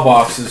spa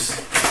boxes.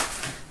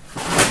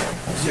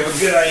 See how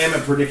good I am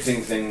at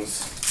predicting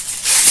things.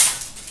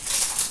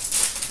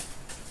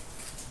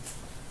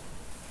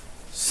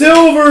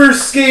 Silver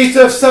skate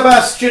of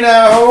Sebastian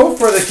Aho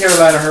for the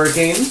Carolina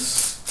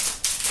Hurricanes.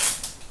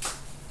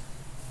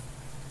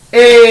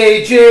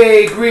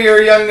 A.J.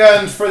 Greer Young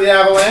Guns for the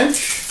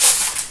Avalanche.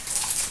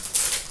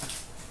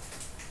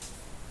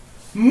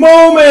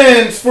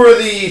 Moments for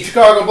the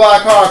Chicago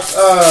Blackhawks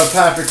of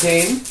Patrick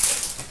Kane.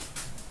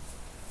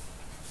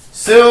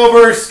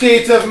 Silver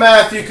skates of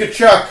Matthew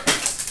Tkachuk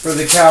for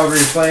the Calgary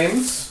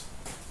Flames.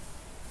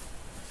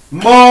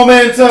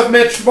 Moments of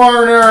Mitch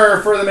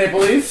Marner for the Maple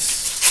Leafs.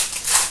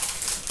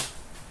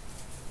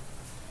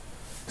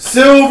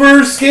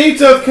 Silver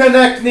skates of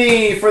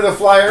Konechny for the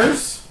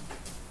Flyers.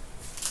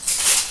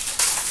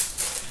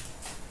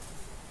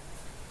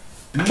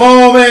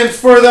 Moments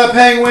for the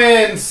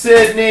Penguins,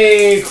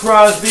 Sidney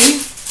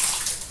Crosby.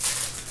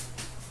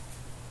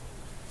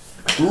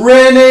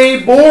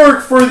 Rene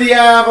Bourque for the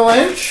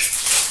Avalanche.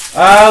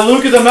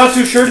 Lucas, I'm not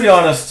too sure, to be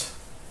honest.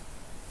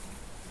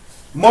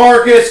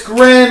 Marcus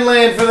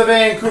Granlund for the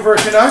Vancouver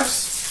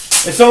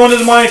Canucks. If someone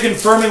doesn't mind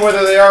confirming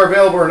whether they are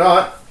available or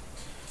not.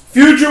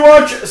 Future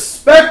Watch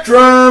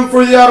Spectrum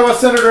for the Ottawa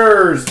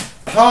Senators,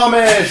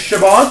 Thomas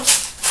Chabot.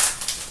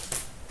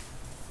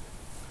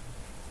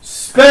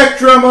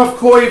 Spectrum of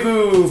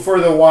Koivu for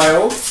the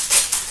Wild.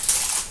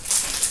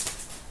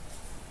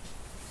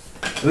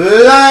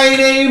 Line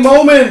A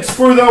Moments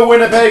for the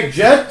Winnipeg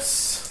Jets.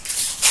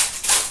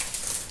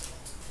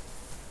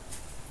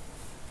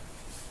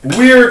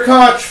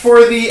 Weirkoch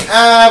for the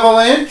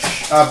Avalanche.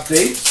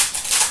 Update.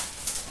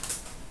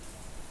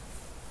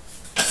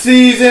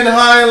 Season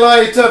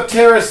highlights of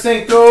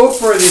Tarasenko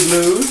for the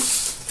Blues.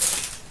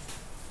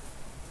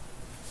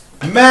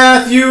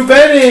 Matthew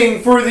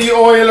Benning for the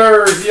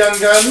Oilers, Young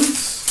Guns.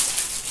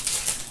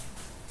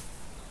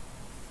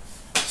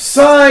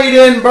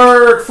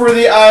 Seidenberg for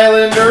the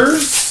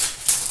Islanders.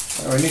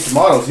 Oh, we need some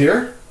models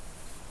here.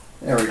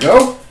 There we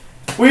go.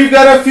 We've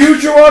got a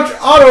Future Watch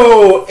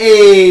Auto,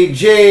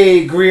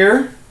 A.J.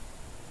 Greer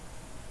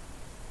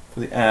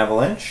for the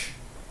Avalanche.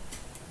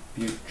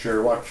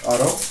 Future Watch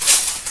Auto.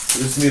 This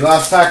is going to be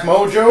last pack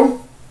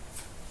mojo.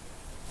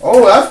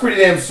 Oh, that's pretty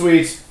damn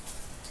sweet.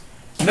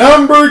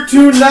 Number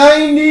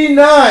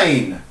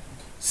 299.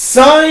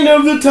 Sign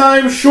of the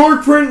Time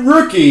short print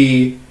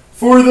rookie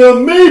for the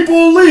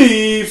Maple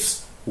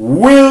Leafs,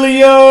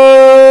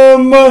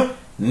 William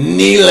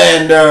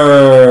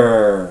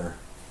Nylander.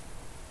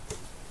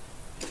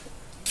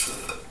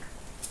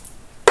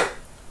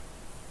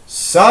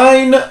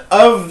 Sign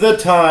of the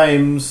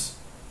Times,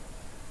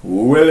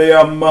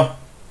 William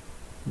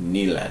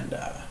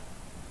Nylander.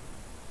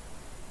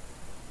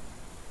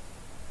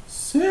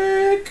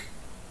 Sick.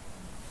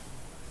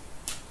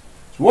 I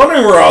was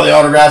wondering where all the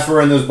autographs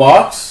were in this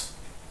box.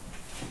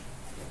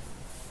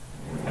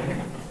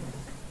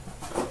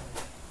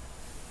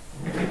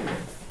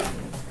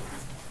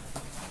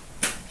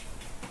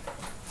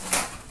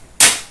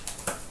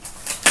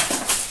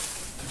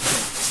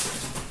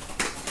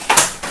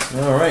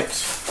 All right.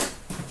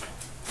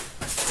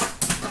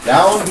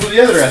 Down to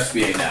the other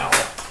SBA now.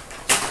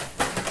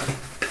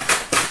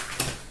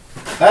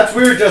 That's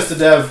weird, Just a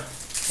Dev.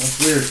 That's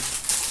weird.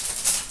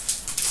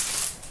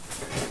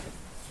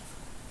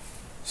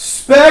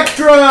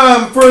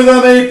 Spectrum for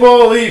the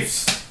Maple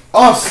Leafs,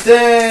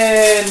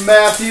 Austin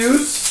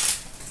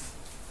Matthews.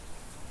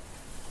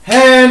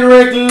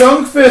 Henrik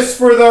Lundqvist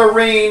for the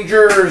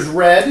Rangers,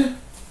 red.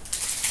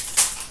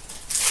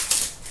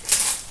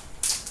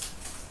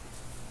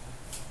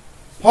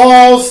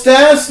 Paul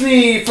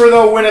Stastny for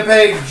the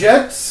Winnipeg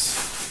Jets.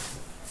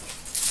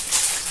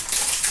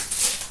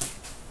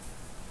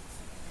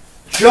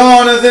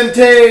 Jonathan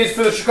Toews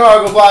for the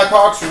Chicago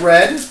Blackhawks,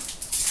 red.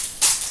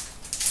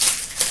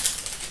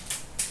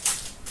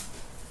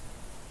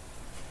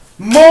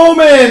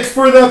 Moment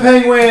for the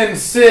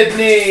Penguins,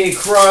 Sidney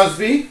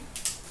Crosby.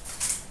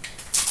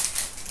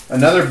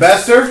 Another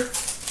Besser.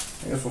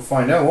 I guess we'll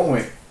find out, won't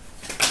we?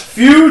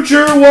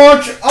 Future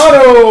Watch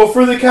Auto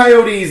for the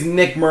Coyotes,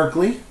 Nick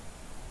Merkley.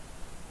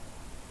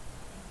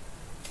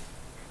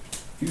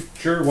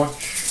 Future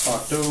Watch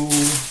Auto.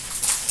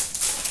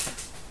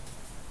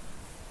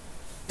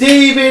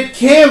 David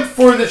Kemp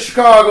for the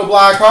Chicago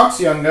Blackhawks,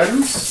 Young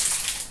Guns.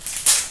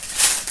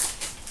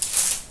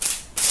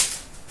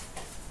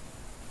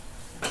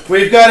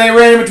 We've got a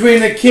random between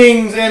the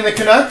Kings and the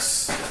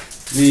Canucks.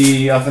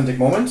 The Authentic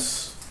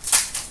Moments.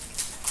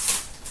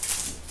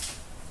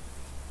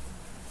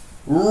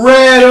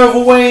 Red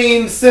of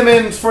Wayne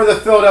Simmons for the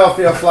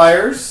Philadelphia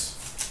Flyers.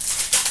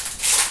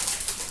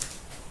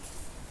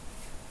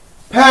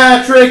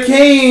 Patrick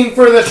Kane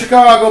for the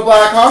Chicago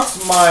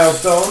Blackhawks,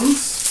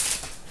 Milestones.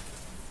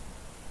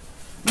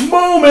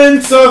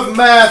 Moments of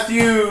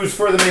Matthews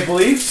for the Maple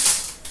Leafs.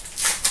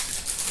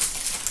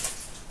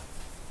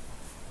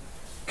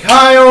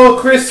 Kyle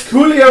Chris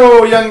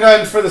Coolio, Young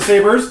Guns for the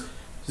Sabres.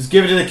 Just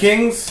give it to the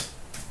Kings.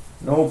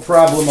 No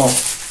problemo.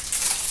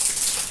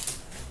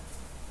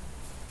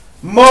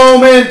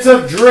 Moments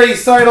of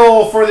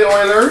Draisaitl for the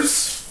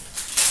Oilers.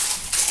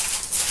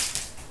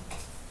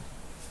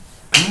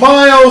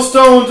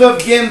 Milestones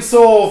of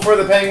Ginsel for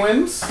the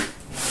Penguins.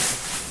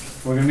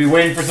 We're going to be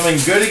waiting for something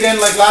good again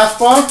like last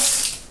box.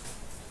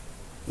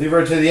 Leave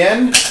her to the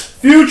end.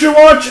 Future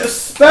Watch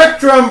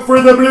Spectrum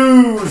for the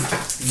Blues,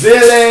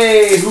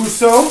 Ville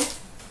Husso.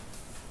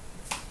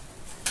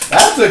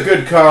 That's a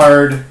good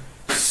card.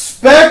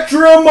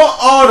 Spectrum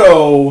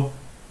Auto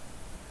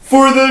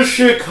for the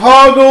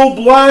Chicago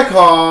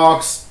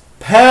Blackhawks,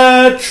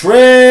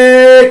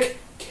 Patrick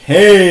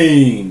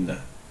Kane.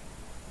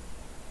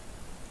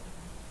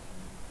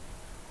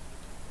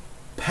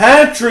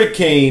 Patrick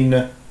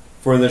Kane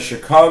for the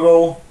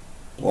Chicago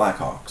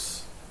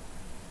Blackhawks.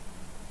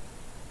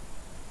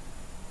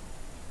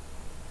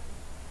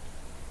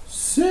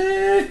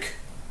 Sick.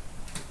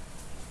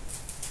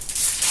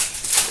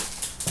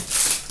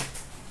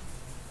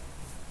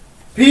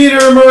 Peter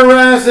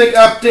Mrazek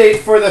update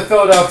for the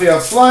Philadelphia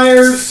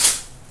Flyers.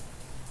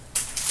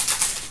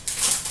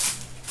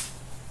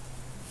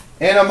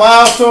 And a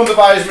milestone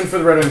devisement for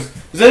the Red Wings.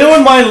 Does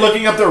anyone mind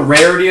looking up the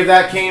rarity of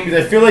that game?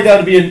 Because I feel like that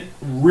would be a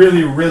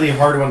really, really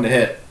hard one to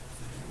hit.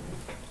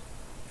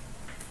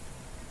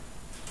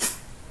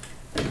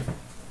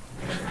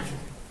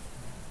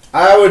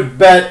 I would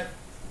bet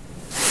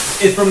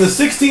it's from the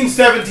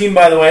 16-17,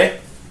 by the way.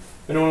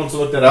 If anyone wants to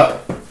look that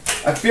up.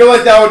 I feel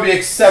like that would be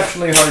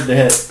exceptionally hard to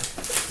hit.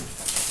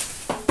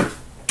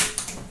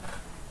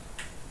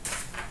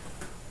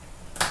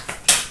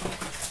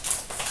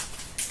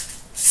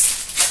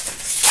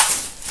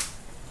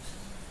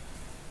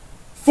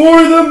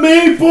 For the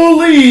Maple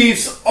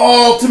Leafs,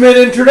 Ultimate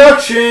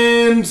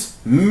Introductions,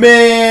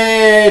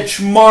 Mitch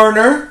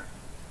Marner.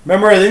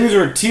 Remember, I think these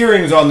are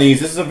tierings on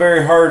these. This is a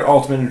very hard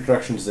Ultimate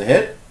Introductions to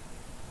hit.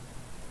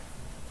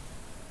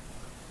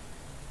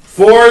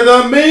 For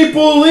the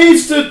Maple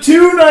Leafs, to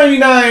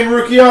 $2.99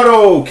 rookie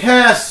auto,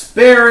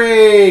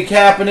 Kasperi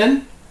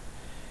Kapanen.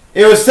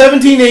 It was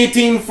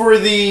 17-18 for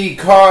the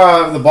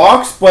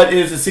box, but it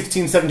is a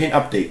 16-17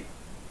 update.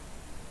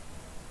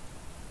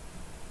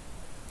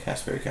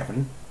 Kasperi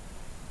Kapanen.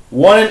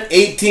 1 in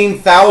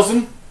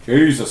 18,000.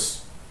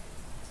 Jesus.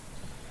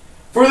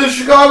 For the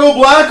Chicago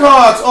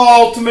Blackhawks,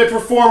 Ultimate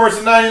Performers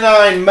at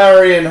 99,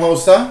 Marian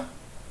Hossa.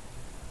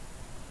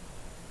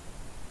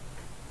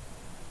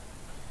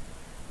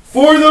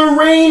 For the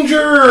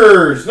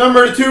Rangers,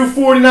 number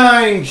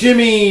 249,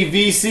 Jimmy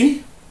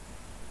Vesey.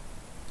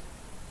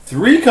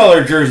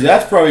 3-color jersey.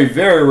 That's probably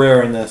very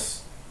rare in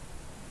this.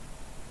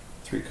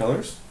 3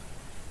 colors.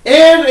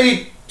 And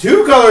a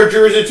 2-color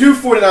jersey,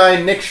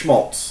 249, Nick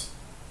Schmaltz.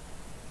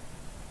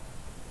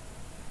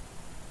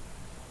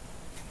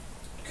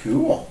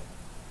 Cool.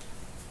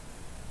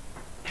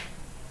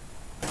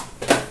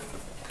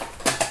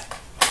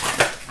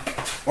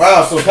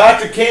 Wow, so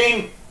Patrick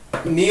Kane,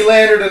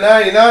 Nylander to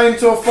 99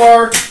 so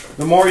far.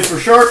 The Morris for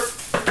short.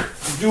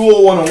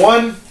 Dual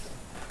 101.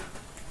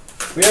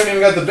 We haven't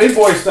even got the big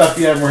boy stuff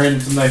yet, and we're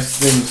hitting some nice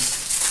things.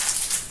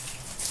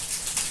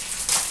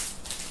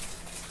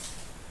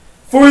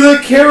 For the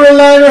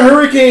Carolina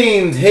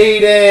Hurricanes,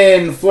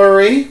 Hayden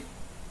Fleury.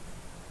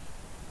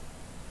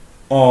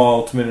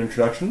 Ultimate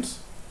Introductions.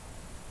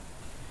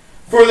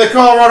 For the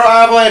Colorado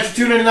Avalanche,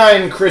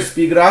 $2.99, Chris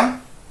Bigra.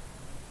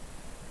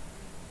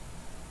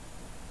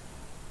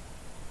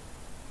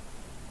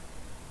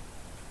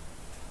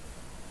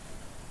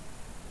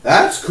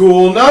 That's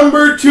cool.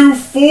 Number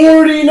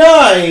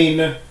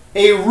 249,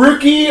 a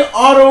rookie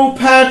auto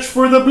patch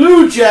for the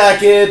Blue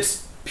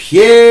Jackets,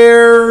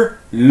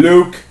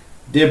 Pierre-Luc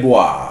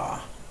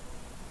Dubois.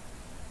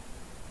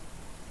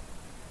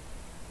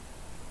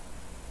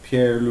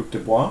 Pierre-Luc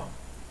Dubois.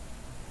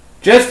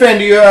 Jets fan,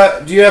 do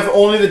you have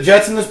only the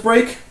Jets in this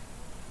break?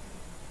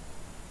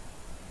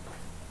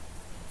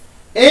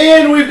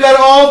 And we've got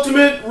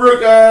ultimate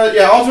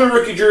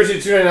rookie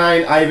jersey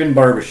 299, Ivan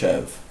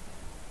Barbashev.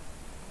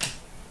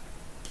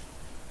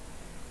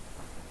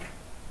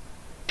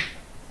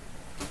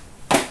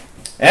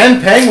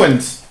 And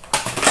Penguins.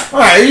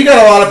 Alright, you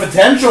got a lot of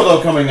potential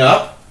though coming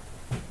up.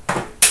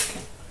 A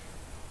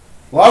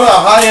lot of the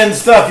high-end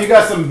stuff. You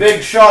got some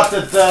big shots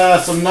at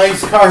some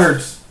nice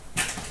cards.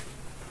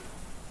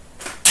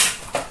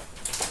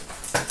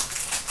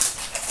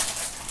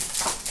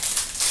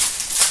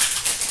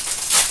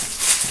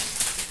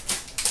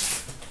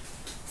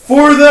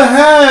 For the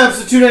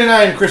Habs, the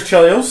 $2.99, Chris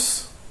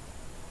Chelios.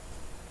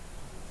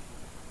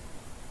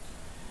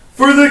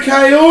 For the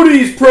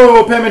Coyotes,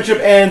 pro penmanship,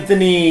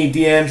 Anthony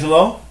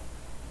D'Angelo.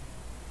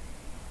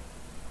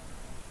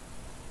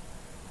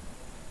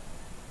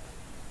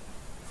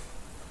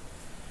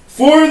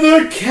 For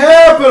the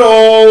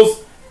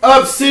Capitals,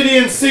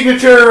 Obsidian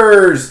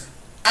Signatures,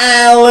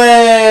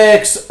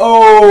 Alex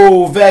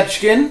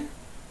Ovechkin.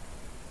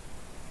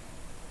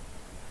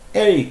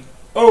 Hey,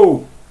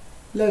 oh,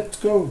 let's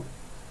go.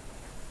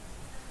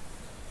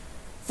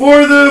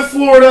 For the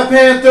Florida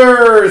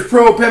Panthers,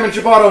 pro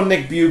penmanship auto,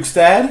 Nick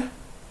Bjugstad.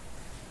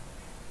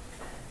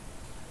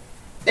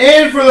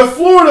 And for the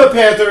Florida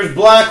Panthers,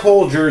 black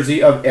hole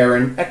jersey of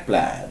Aaron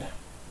Ekblad.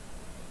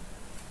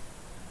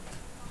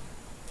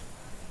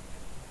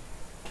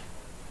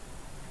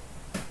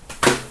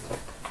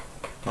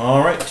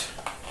 All right.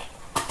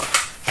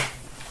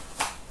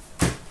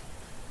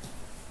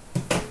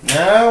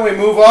 Now we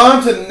move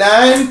on to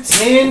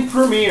 9-10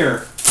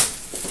 Premier.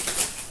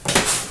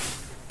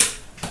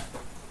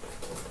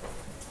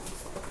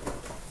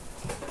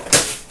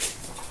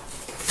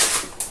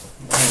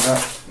 There you go.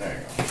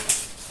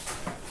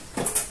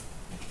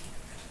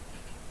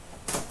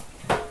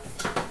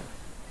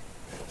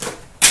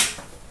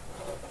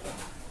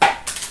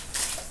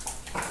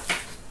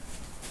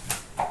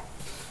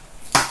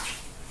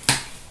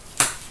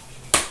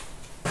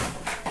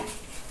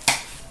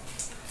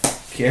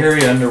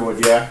 Gary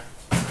Underwood, yeah.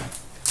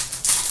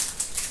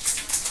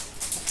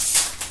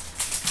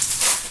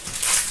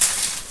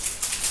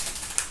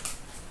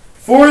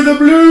 For the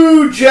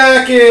Blue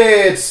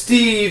Jackets,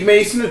 Steve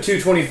Mason at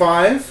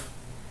 225.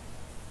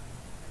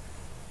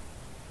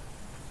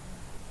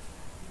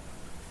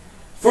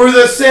 For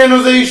the San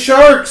Jose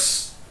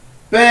Sharks,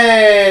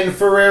 Ben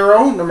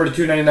Ferrero, number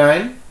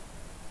 299.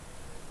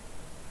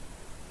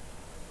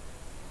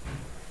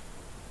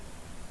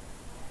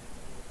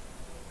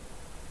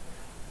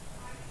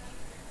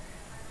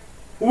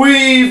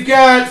 We've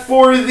got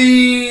for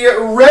the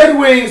Red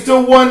Wings to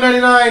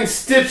 199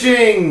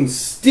 stitching,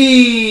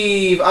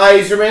 Steve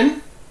Yzerman.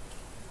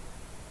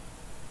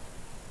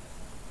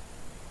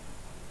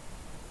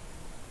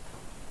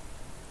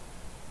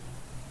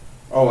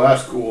 Oh,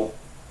 that's cool.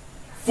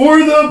 For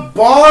the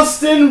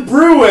Boston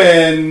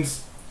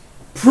Bruins,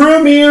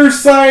 Premier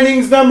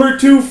Signings number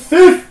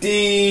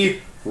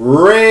 250,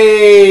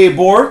 Ray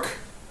Bourque.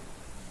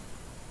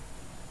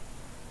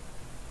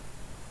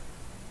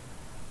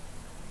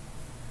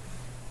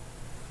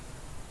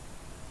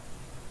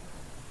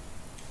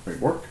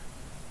 Work.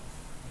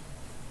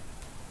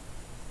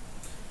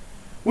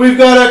 We've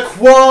got a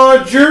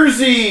quad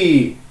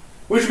jersey,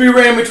 which will be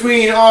ran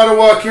between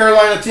Ottawa,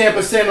 Carolina,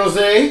 Tampa, San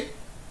Jose,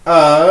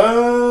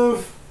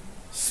 of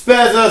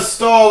Spezza,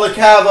 Stahl,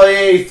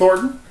 Cavalier,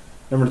 Thornton,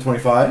 number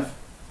 25.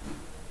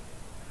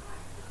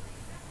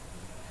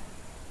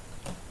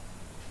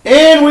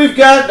 And we've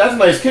got, that's a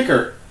nice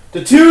kicker,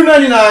 the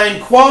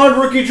 299 quad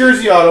rookie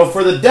jersey auto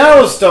for the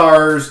Dallas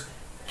Stars,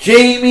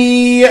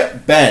 Jamie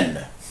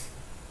Benn.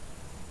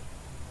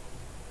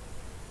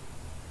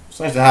 It's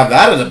nice to have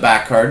that as a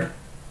back card.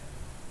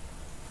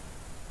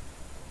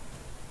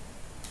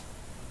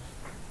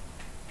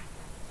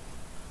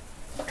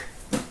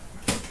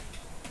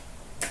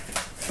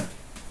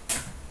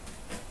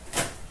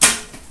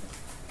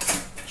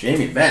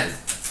 Jamie Benn.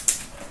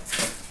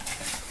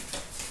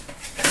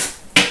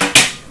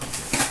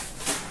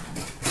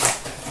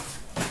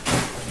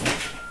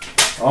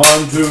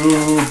 On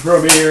to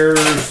Premier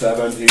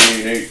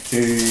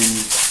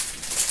 17-18.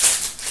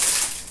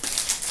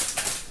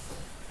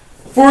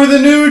 For the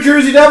New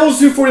Jersey Devils,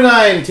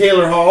 249,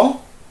 Taylor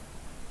Hall.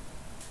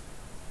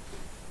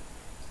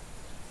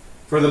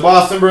 For the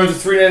Boston Bruins,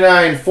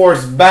 399,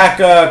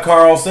 Forsbacka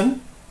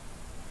Carlson.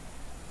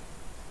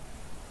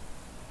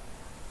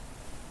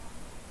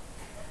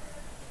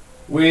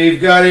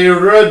 We've got a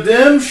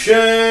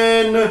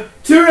redemption,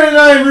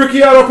 299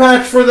 rookie auto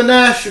patch for the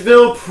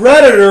Nashville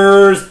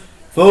Predators,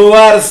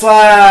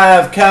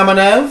 Vladislav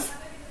Kamenev.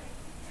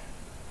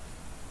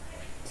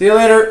 See you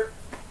later.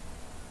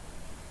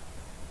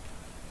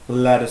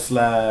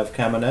 Vladislav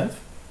Kamenev.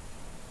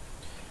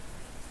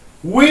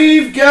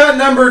 We've got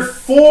numbered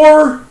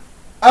 4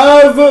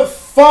 of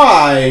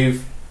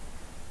 5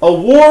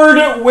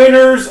 award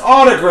winners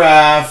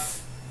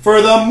autograph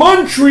for the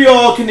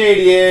Montreal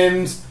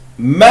Canadiens,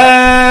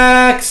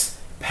 Max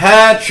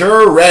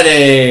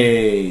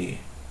Pacioretty.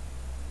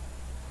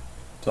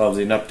 So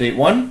obviously an update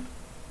one.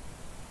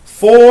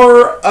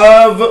 4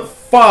 of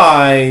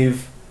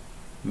 5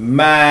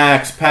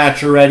 Max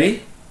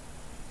Pacioretty.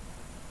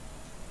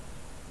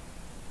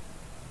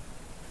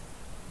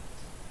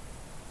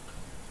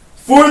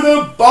 For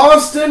the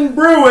Boston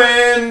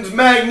Bruins,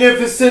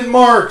 Magnificent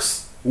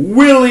Marks,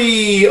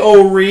 Willie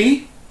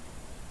O'Ree.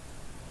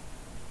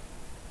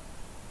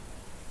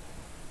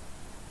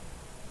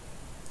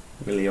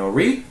 Willie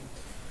O'Ree.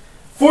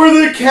 For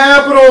the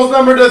Capitals,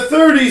 number to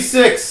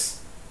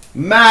 36,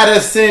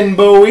 Madison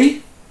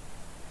Bowie.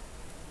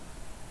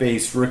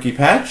 Base rookie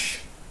patch.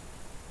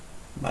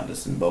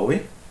 Madison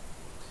Bowie.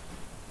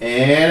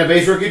 And a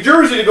base rookie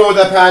jersey to go with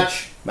that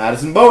patch.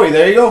 Madison Bowie,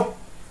 there you go.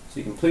 So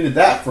you completed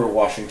that for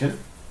Washington.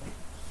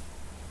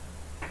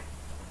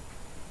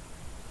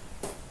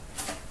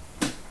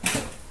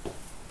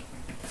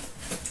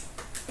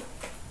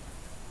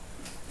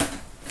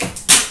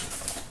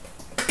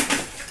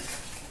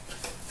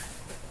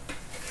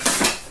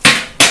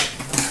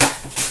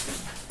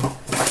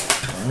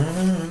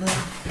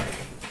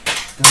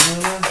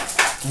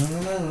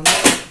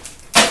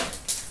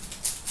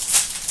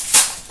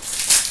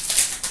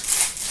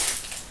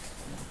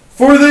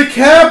 For the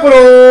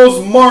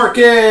Capitals,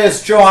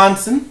 Marcus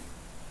Johansson.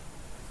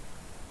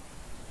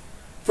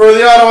 For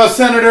the Ottawa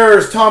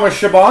Senators, Thomas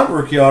Chabot,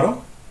 rookie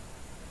auto.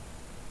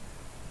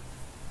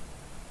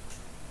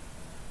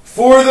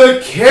 For the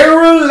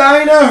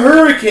Carolina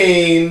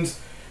Hurricanes,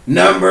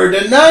 number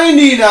to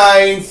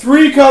 99,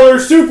 3-color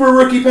super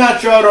rookie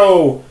patch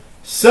auto,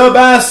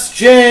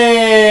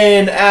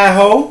 Sebastian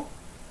Aho.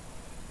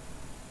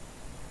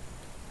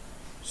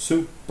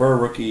 Super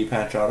rookie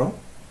patch auto,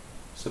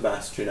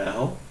 Sebastian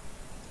Aho.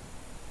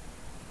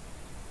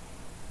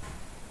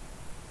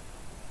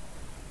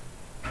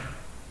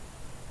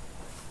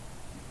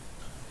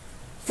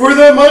 For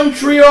the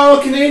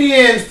Montreal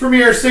Canadiens,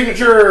 Premier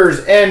Signatures,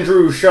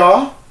 Andrew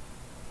Shaw.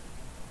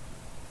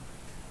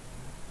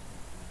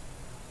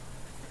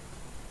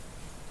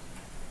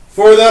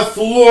 For the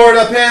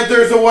Florida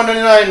Panthers, a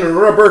 199,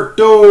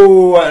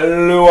 Roberto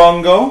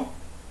Luongo.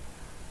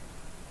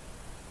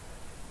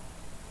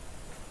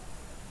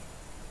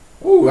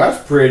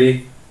 that's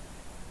pretty.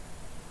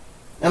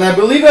 And I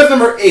believe that's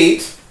number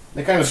 8.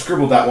 They kind of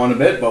scribbled that one a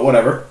bit, but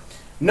whatever.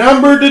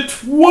 Number to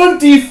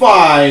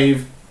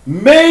 25.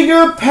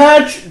 Mega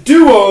Patch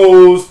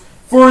Duos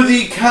for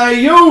the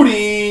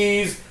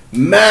Coyotes.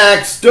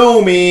 Max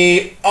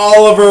Domi,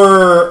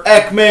 Oliver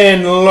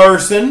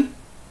Ekman-Larsson.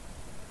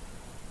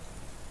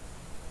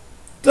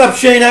 What's up,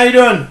 Shane? How you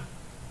doing?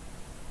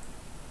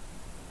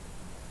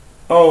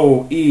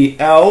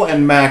 OEL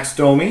and Max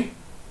Domi.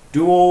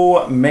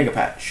 Duo Mega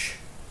Patch.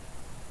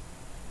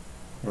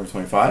 Number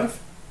 25.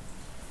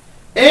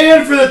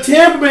 And for the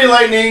Tampa Bay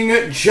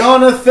Lightning,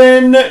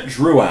 Jonathan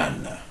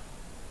Drouin.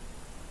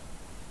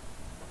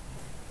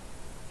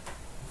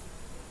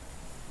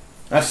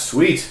 That's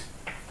sweet.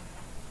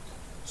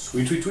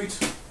 Sweet, sweet, sweet.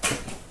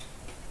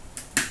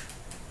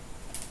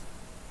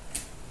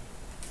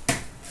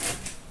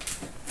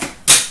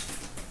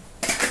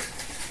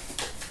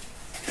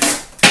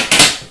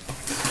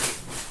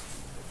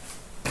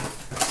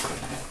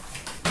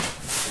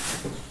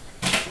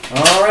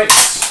 All right.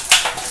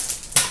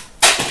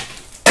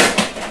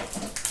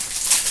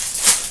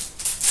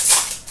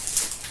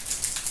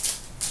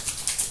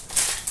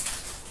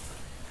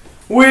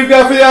 We've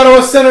got for the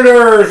Ottawa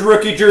Senators,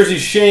 rookie jersey,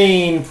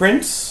 Shane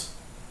Prince.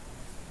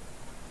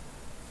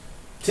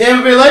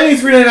 Tampa Bay Lightning,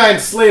 399,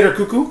 Slater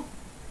Cuckoo.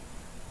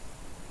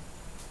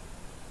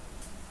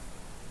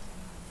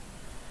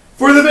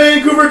 For the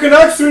Vancouver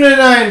Canucks,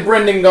 399,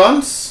 Brendan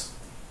Gaunce.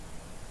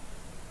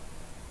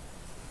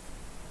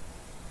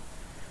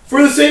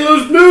 For the St.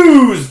 Louis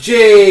Blues,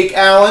 Jake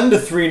Allen to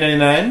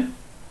 399.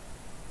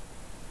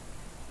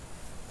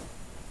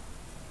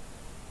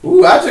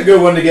 Ooh, that's a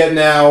good one to get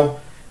now.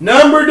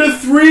 Number to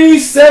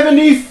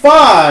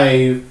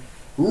 375.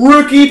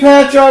 Rookie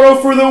patch auto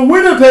for the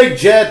Winnipeg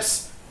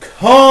Jets,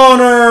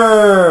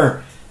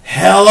 Connor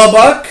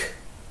Hellebuck.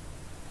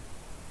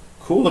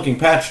 Cool looking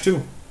patch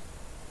too.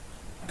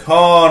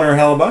 Connor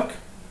Hellebuck.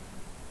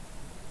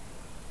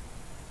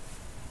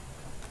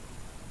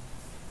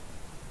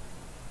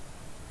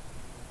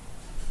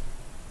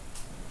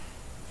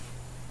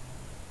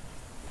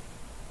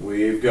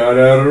 We've got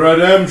a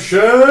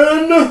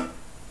redemption.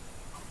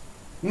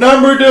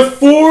 Number to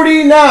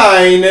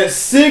 49,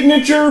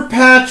 signature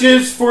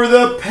patches for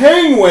the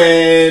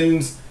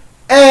Penguins,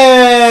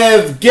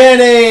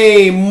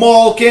 Evgeny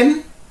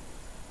Malkin.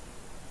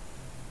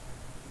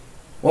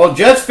 Well,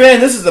 Jets fan,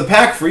 this is the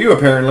pack for you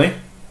apparently.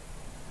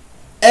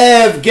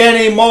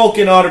 Evgeny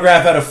Malkin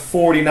autograph out of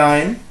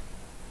 49.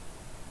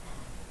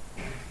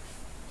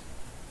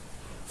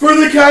 For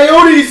the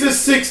Coyotes, the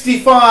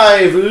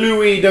 65,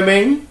 Louis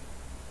Domingue.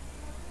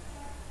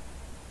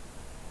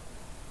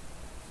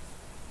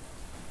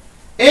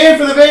 And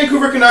for the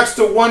Vancouver Canucks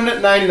to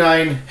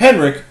 199,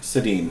 Henrik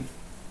Sedin.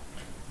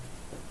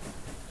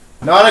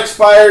 Not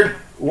expired,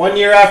 1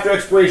 year after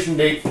expiration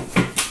date.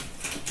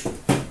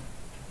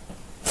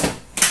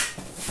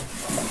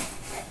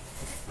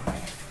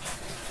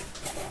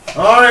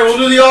 Alright, we'll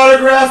do the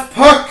autograph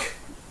puck.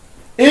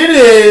 It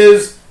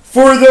is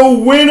for the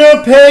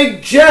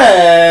Winnipeg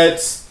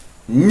Jets,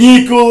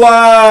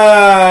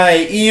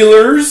 Nikolai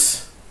Ehlers.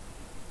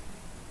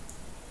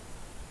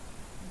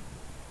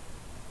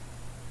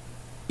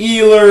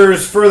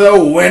 Ehlers for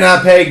the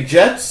Winnipeg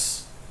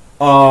Jets.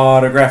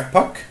 Autograph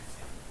puck.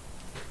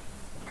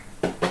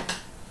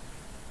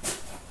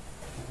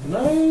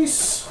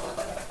 Nice.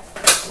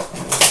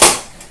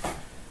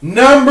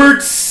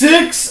 Numbered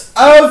 6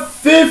 of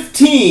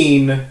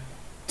 15.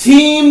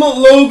 Team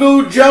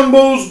logo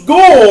jumbos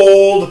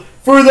gold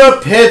for the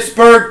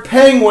Pittsburgh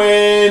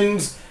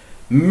Penguins,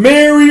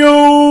 Mario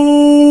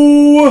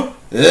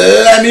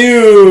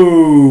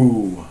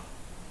Lemieux.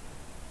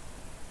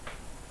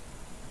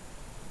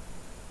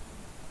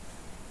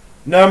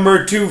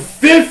 Number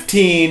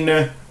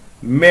 215,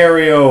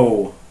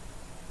 Mario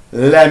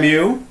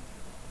Lemieux.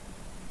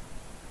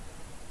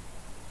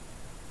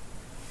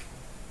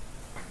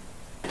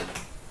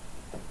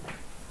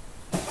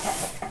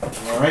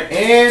 Alright,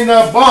 and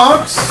the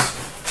box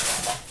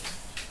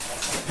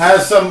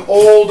has some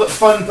old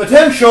fun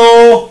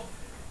potential.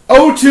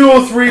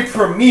 0203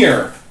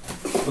 Premier.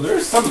 Well,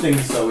 there's something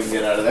so we can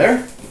get out of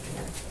there.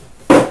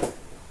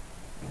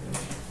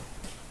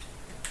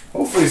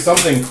 Hopefully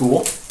something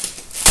cool.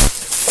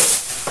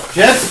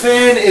 Jets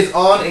fan is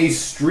on a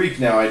streak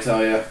now, I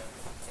tell you.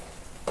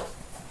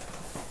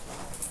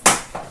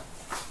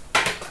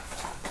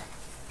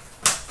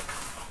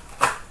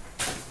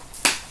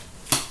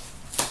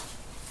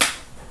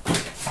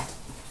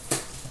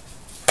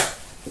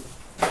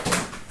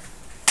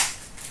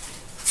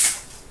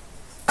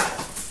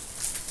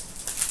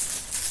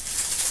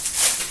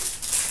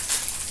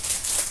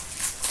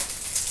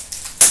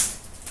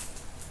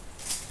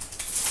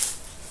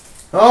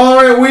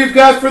 Alright, we've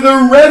got for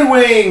the Red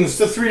Wings,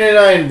 the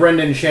 399,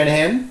 Brendan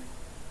Shanahan.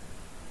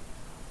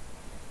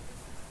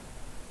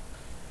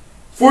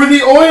 For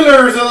the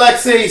Oilers,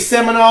 Alexei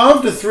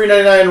Semenov, the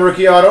 399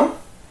 rookie auto.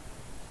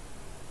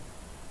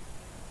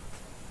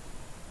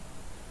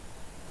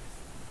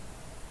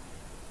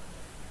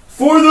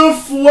 For the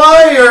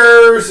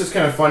Flyers, it's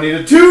kind of funny,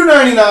 the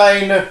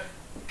 $2.99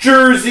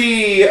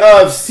 jersey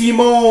of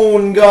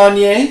Simone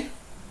Gagne.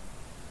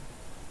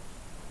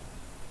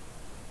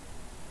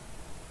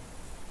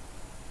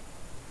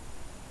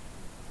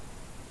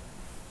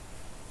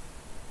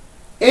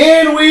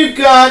 And we've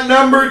got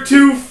number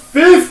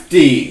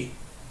 250,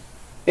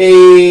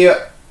 a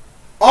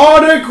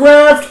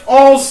autographed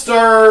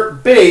All-Star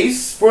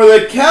base for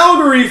the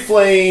Calgary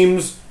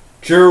Flames,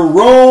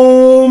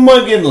 Jerome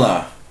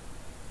McGinley.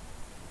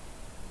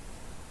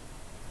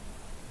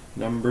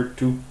 Number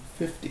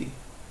 250.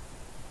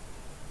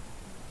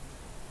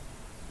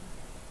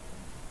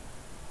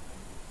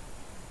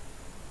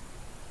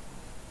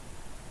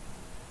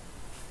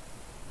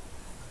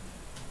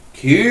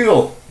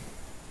 Cool.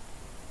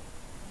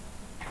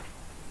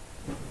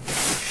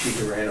 She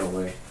ran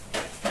away.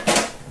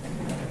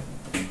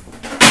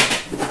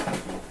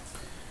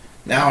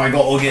 Now I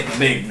go get the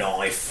big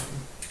knife.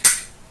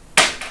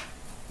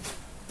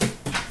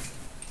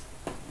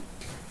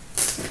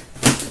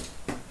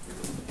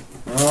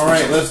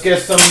 Alright, let's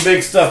get some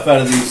big stuff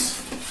out of these.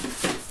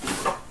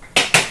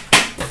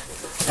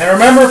 And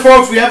remember,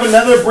 folks, we have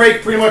another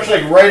break pretty much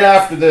like right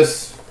after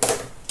this.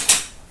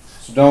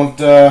 So don't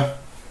go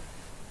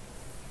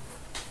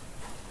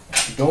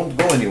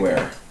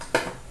anywhere.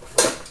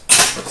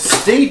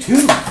 Stay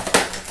tuned.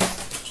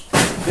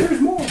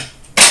 There's more.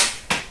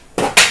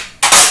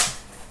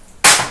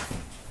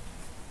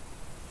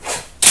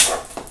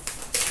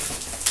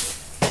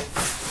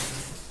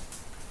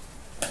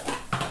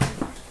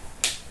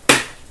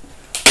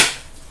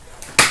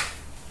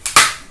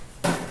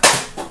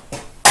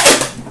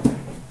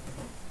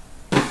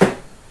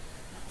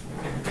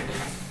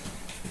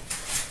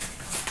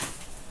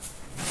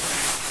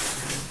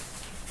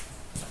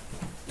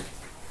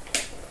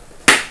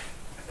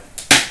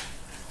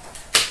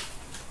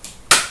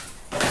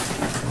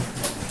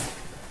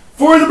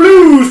 For the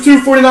Blues,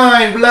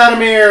 $2.49,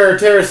 Vladimir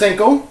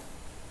Tarasenko.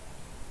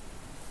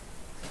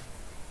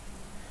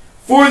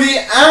 For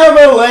the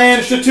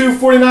Avalanche, the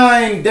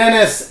 $2.49,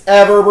 Dennis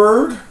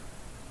Everberg.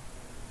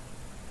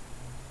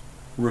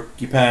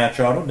 Rookie patch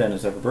auto,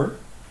 Dennis Everberg.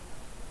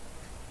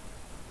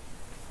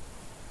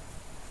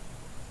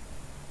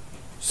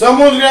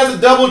 Someone's going to have to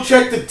double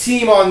check the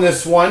team on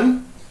this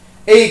one.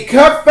 A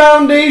Cup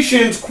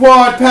Foundations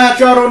quad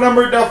patch auto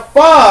number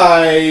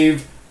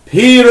 /5.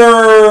 Peter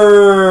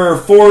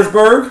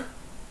Forsberg.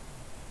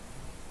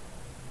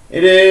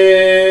 It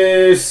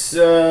is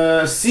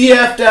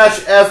CF-FO.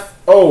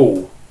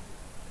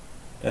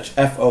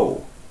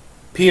 -FO.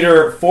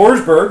 Peter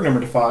Forsberg,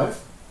 number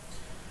 /5.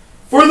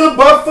 For the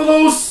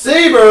Buffalo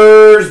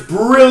Sabres,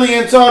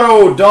 brilliant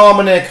auto,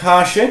 Dominic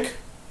Hasek.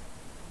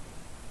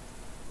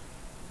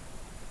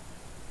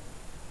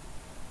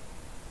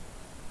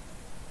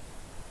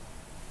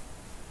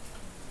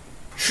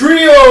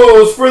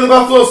 Trios for the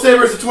Buffalo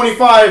Sabres at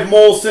 25,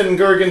 Molson,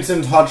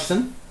 Gergensen,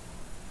 Hodgson.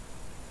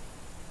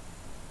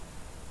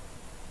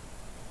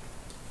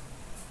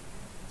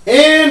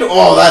 And,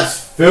 oh, that's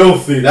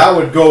filthy. That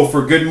would go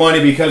for good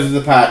money because of the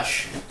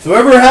patch. So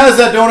whoever has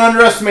that, don't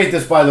underestimate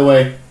this, by the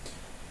way.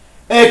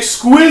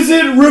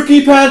 Exquisite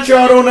rookie patch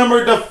auto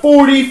number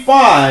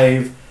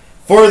 /45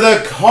 for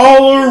the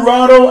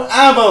Colorado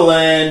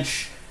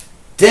Avalanche,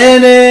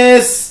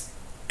 Dennis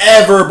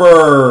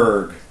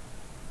Everberg.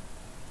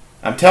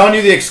 I'm telling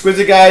you, the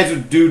exquisite guys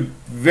would do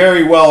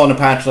very well on a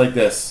patch like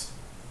this.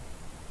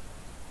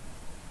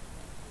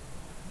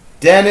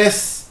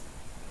 Dennis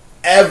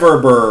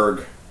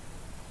Everberg,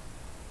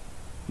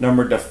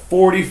 number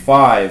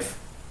 /45.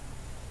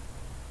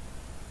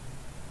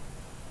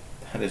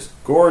 That is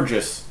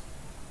gorgeous.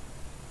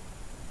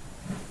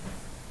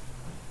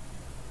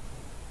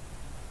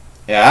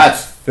 Yeah,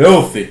 that's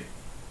filthy.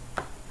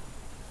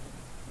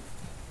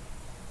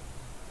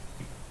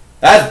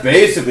 That's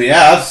basically,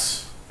 yeah,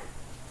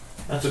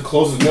 that's the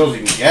closest nose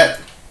you can get.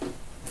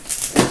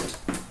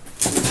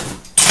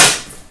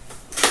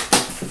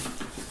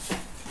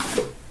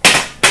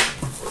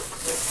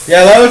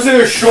 Yeah, that looks like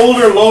their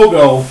shoulder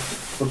logo.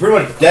 We're pretty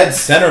much dead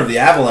center of the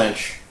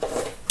Avalanche.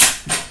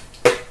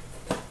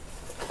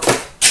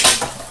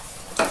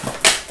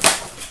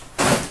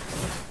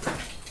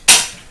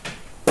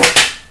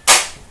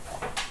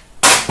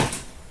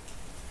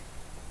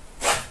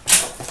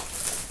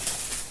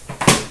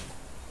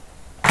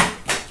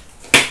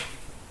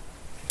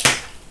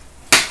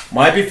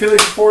 Might be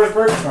Felix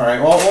Forsberg. All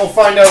right, well, we'll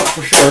find out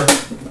for sure.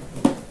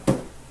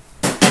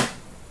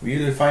 We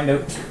either find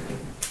out.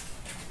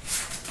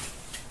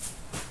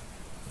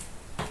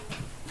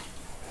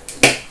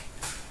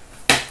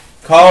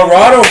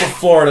 Colorado for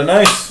Florida,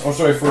 nice. Oh,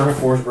 sorry, for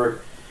Forsberg.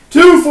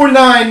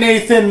 $2.49,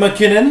 Nathan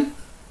McKinnon.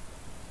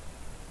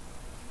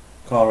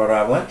 Colorado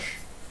Avalanche.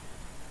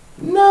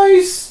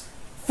 Nice.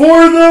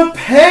 For the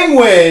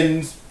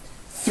Penguins,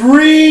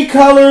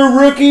 3-color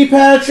rookie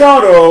patch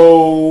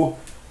auto,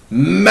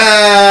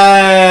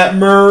 Matt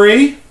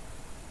Murray.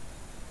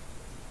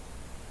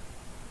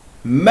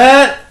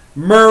 Matt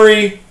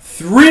Murray,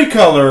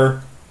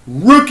 3-color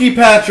rookie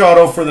patch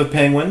auto for the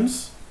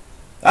Penguins.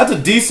 That's a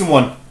decent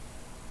one.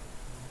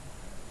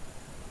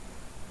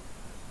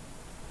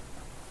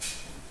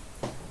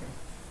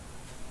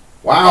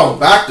 Wow,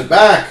 back to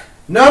back.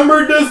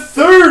 Numbered to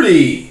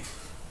 30.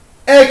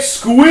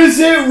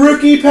 Exquisite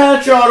rookie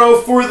patch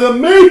auto for the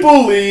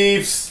Maple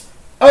Leafs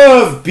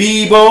of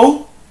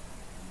Bebo.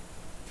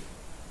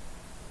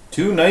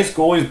 Two nice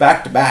goalies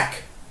back to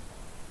back.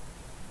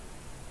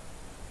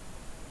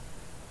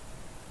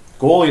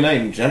 Goalie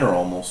night in general,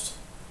 almost.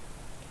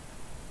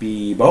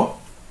 Bebo.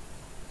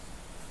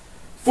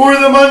 For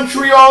the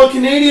Montreal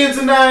Canadiens,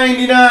 a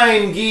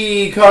 99,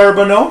 Guy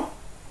Carbonneau.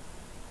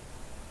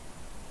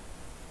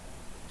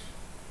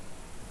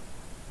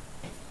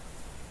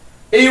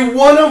 A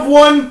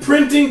 1/1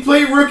 printing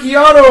plate rookie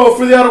auto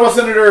for the Ottawa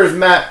Senators,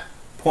 Matt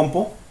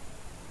Puempel.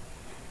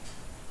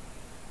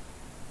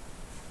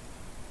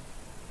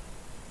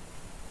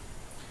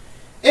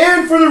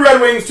 And for the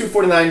Red Wings,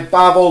 249,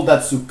 Pavel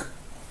Datsyuk.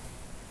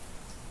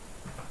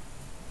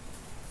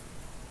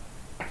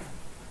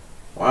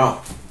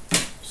 Wow.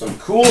 Some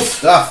cool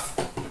stuff.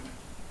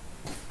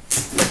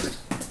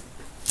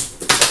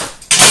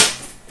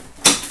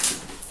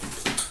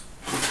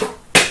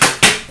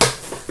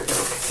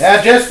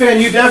 Yeah, Jets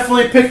fan, you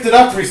definitely picked it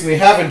up recently,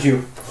 haven't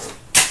you?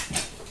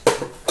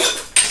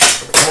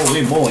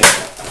 Holy moly.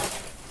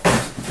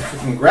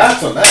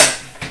 Congrats on that.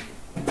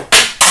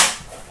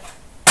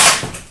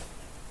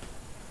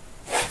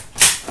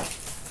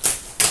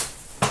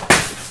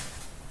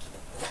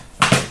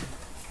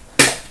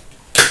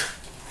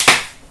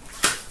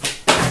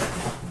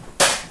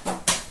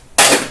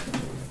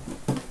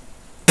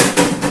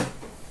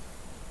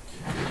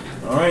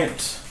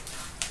 Alright.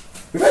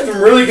 We've had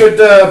some really good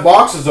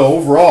boxes though,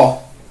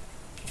 overall.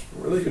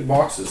 Really good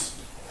boxes.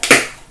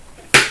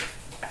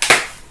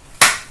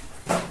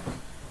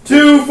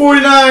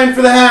 249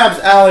 for the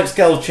Habs, Alex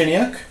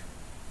Galchenyuk.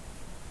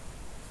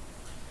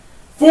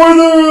 For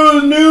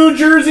the New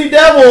Jersey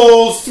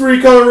Devils,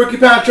 3-color rookie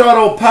patch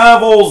auto,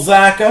 Pavel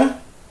Zacha.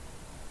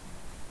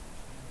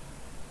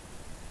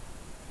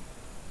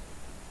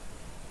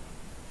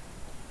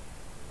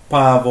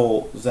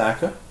 Pavel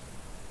Zacha.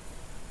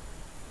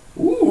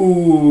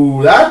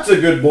 Ooh, that's a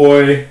good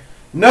boy.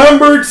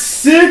 Numbered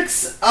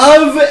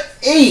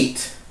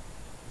 6/8.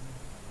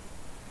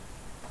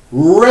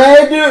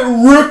 Red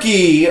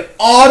rookie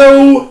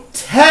auto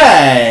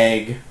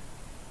tag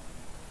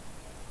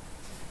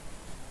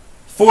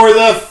for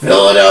the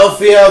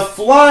Philadelphia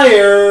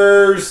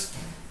Flyers,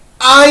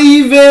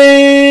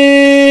 Ivan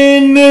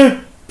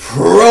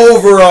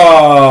Provorov.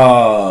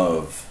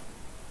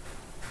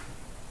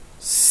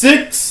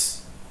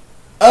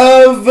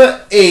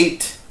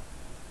 6/8.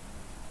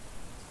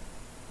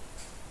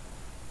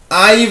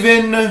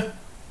 Ivan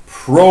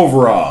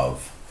Provorov.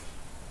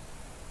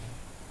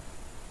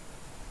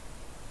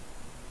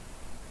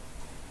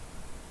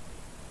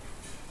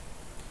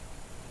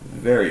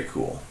 Very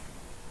cool.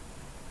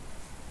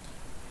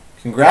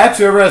 Congrats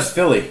whoever has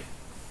Philly.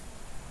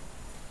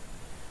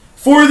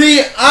 For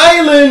the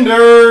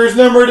Islanders,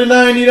 number to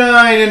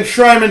 99,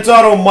 enshrinement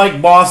auto,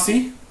 Mike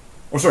Bossy.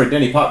 Or sorry,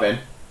 Denny Potvin.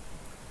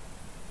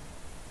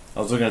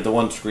 I was looking at the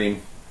one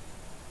screen.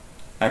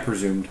 I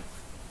presumed.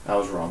 I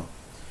was wrong.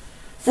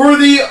 For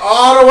the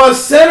Ottawa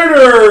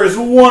Senators,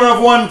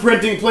 1/1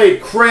 printing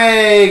plate,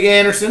 Craig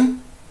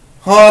Anderson.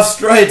 Oh,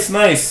 stripes,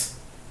 nice.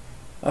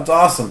 That's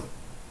awesome.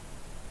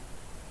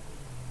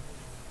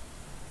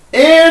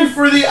 And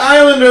for the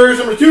Islanders,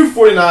 number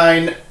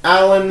 249,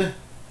 Alan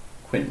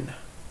Quinn.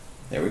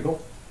 There we go.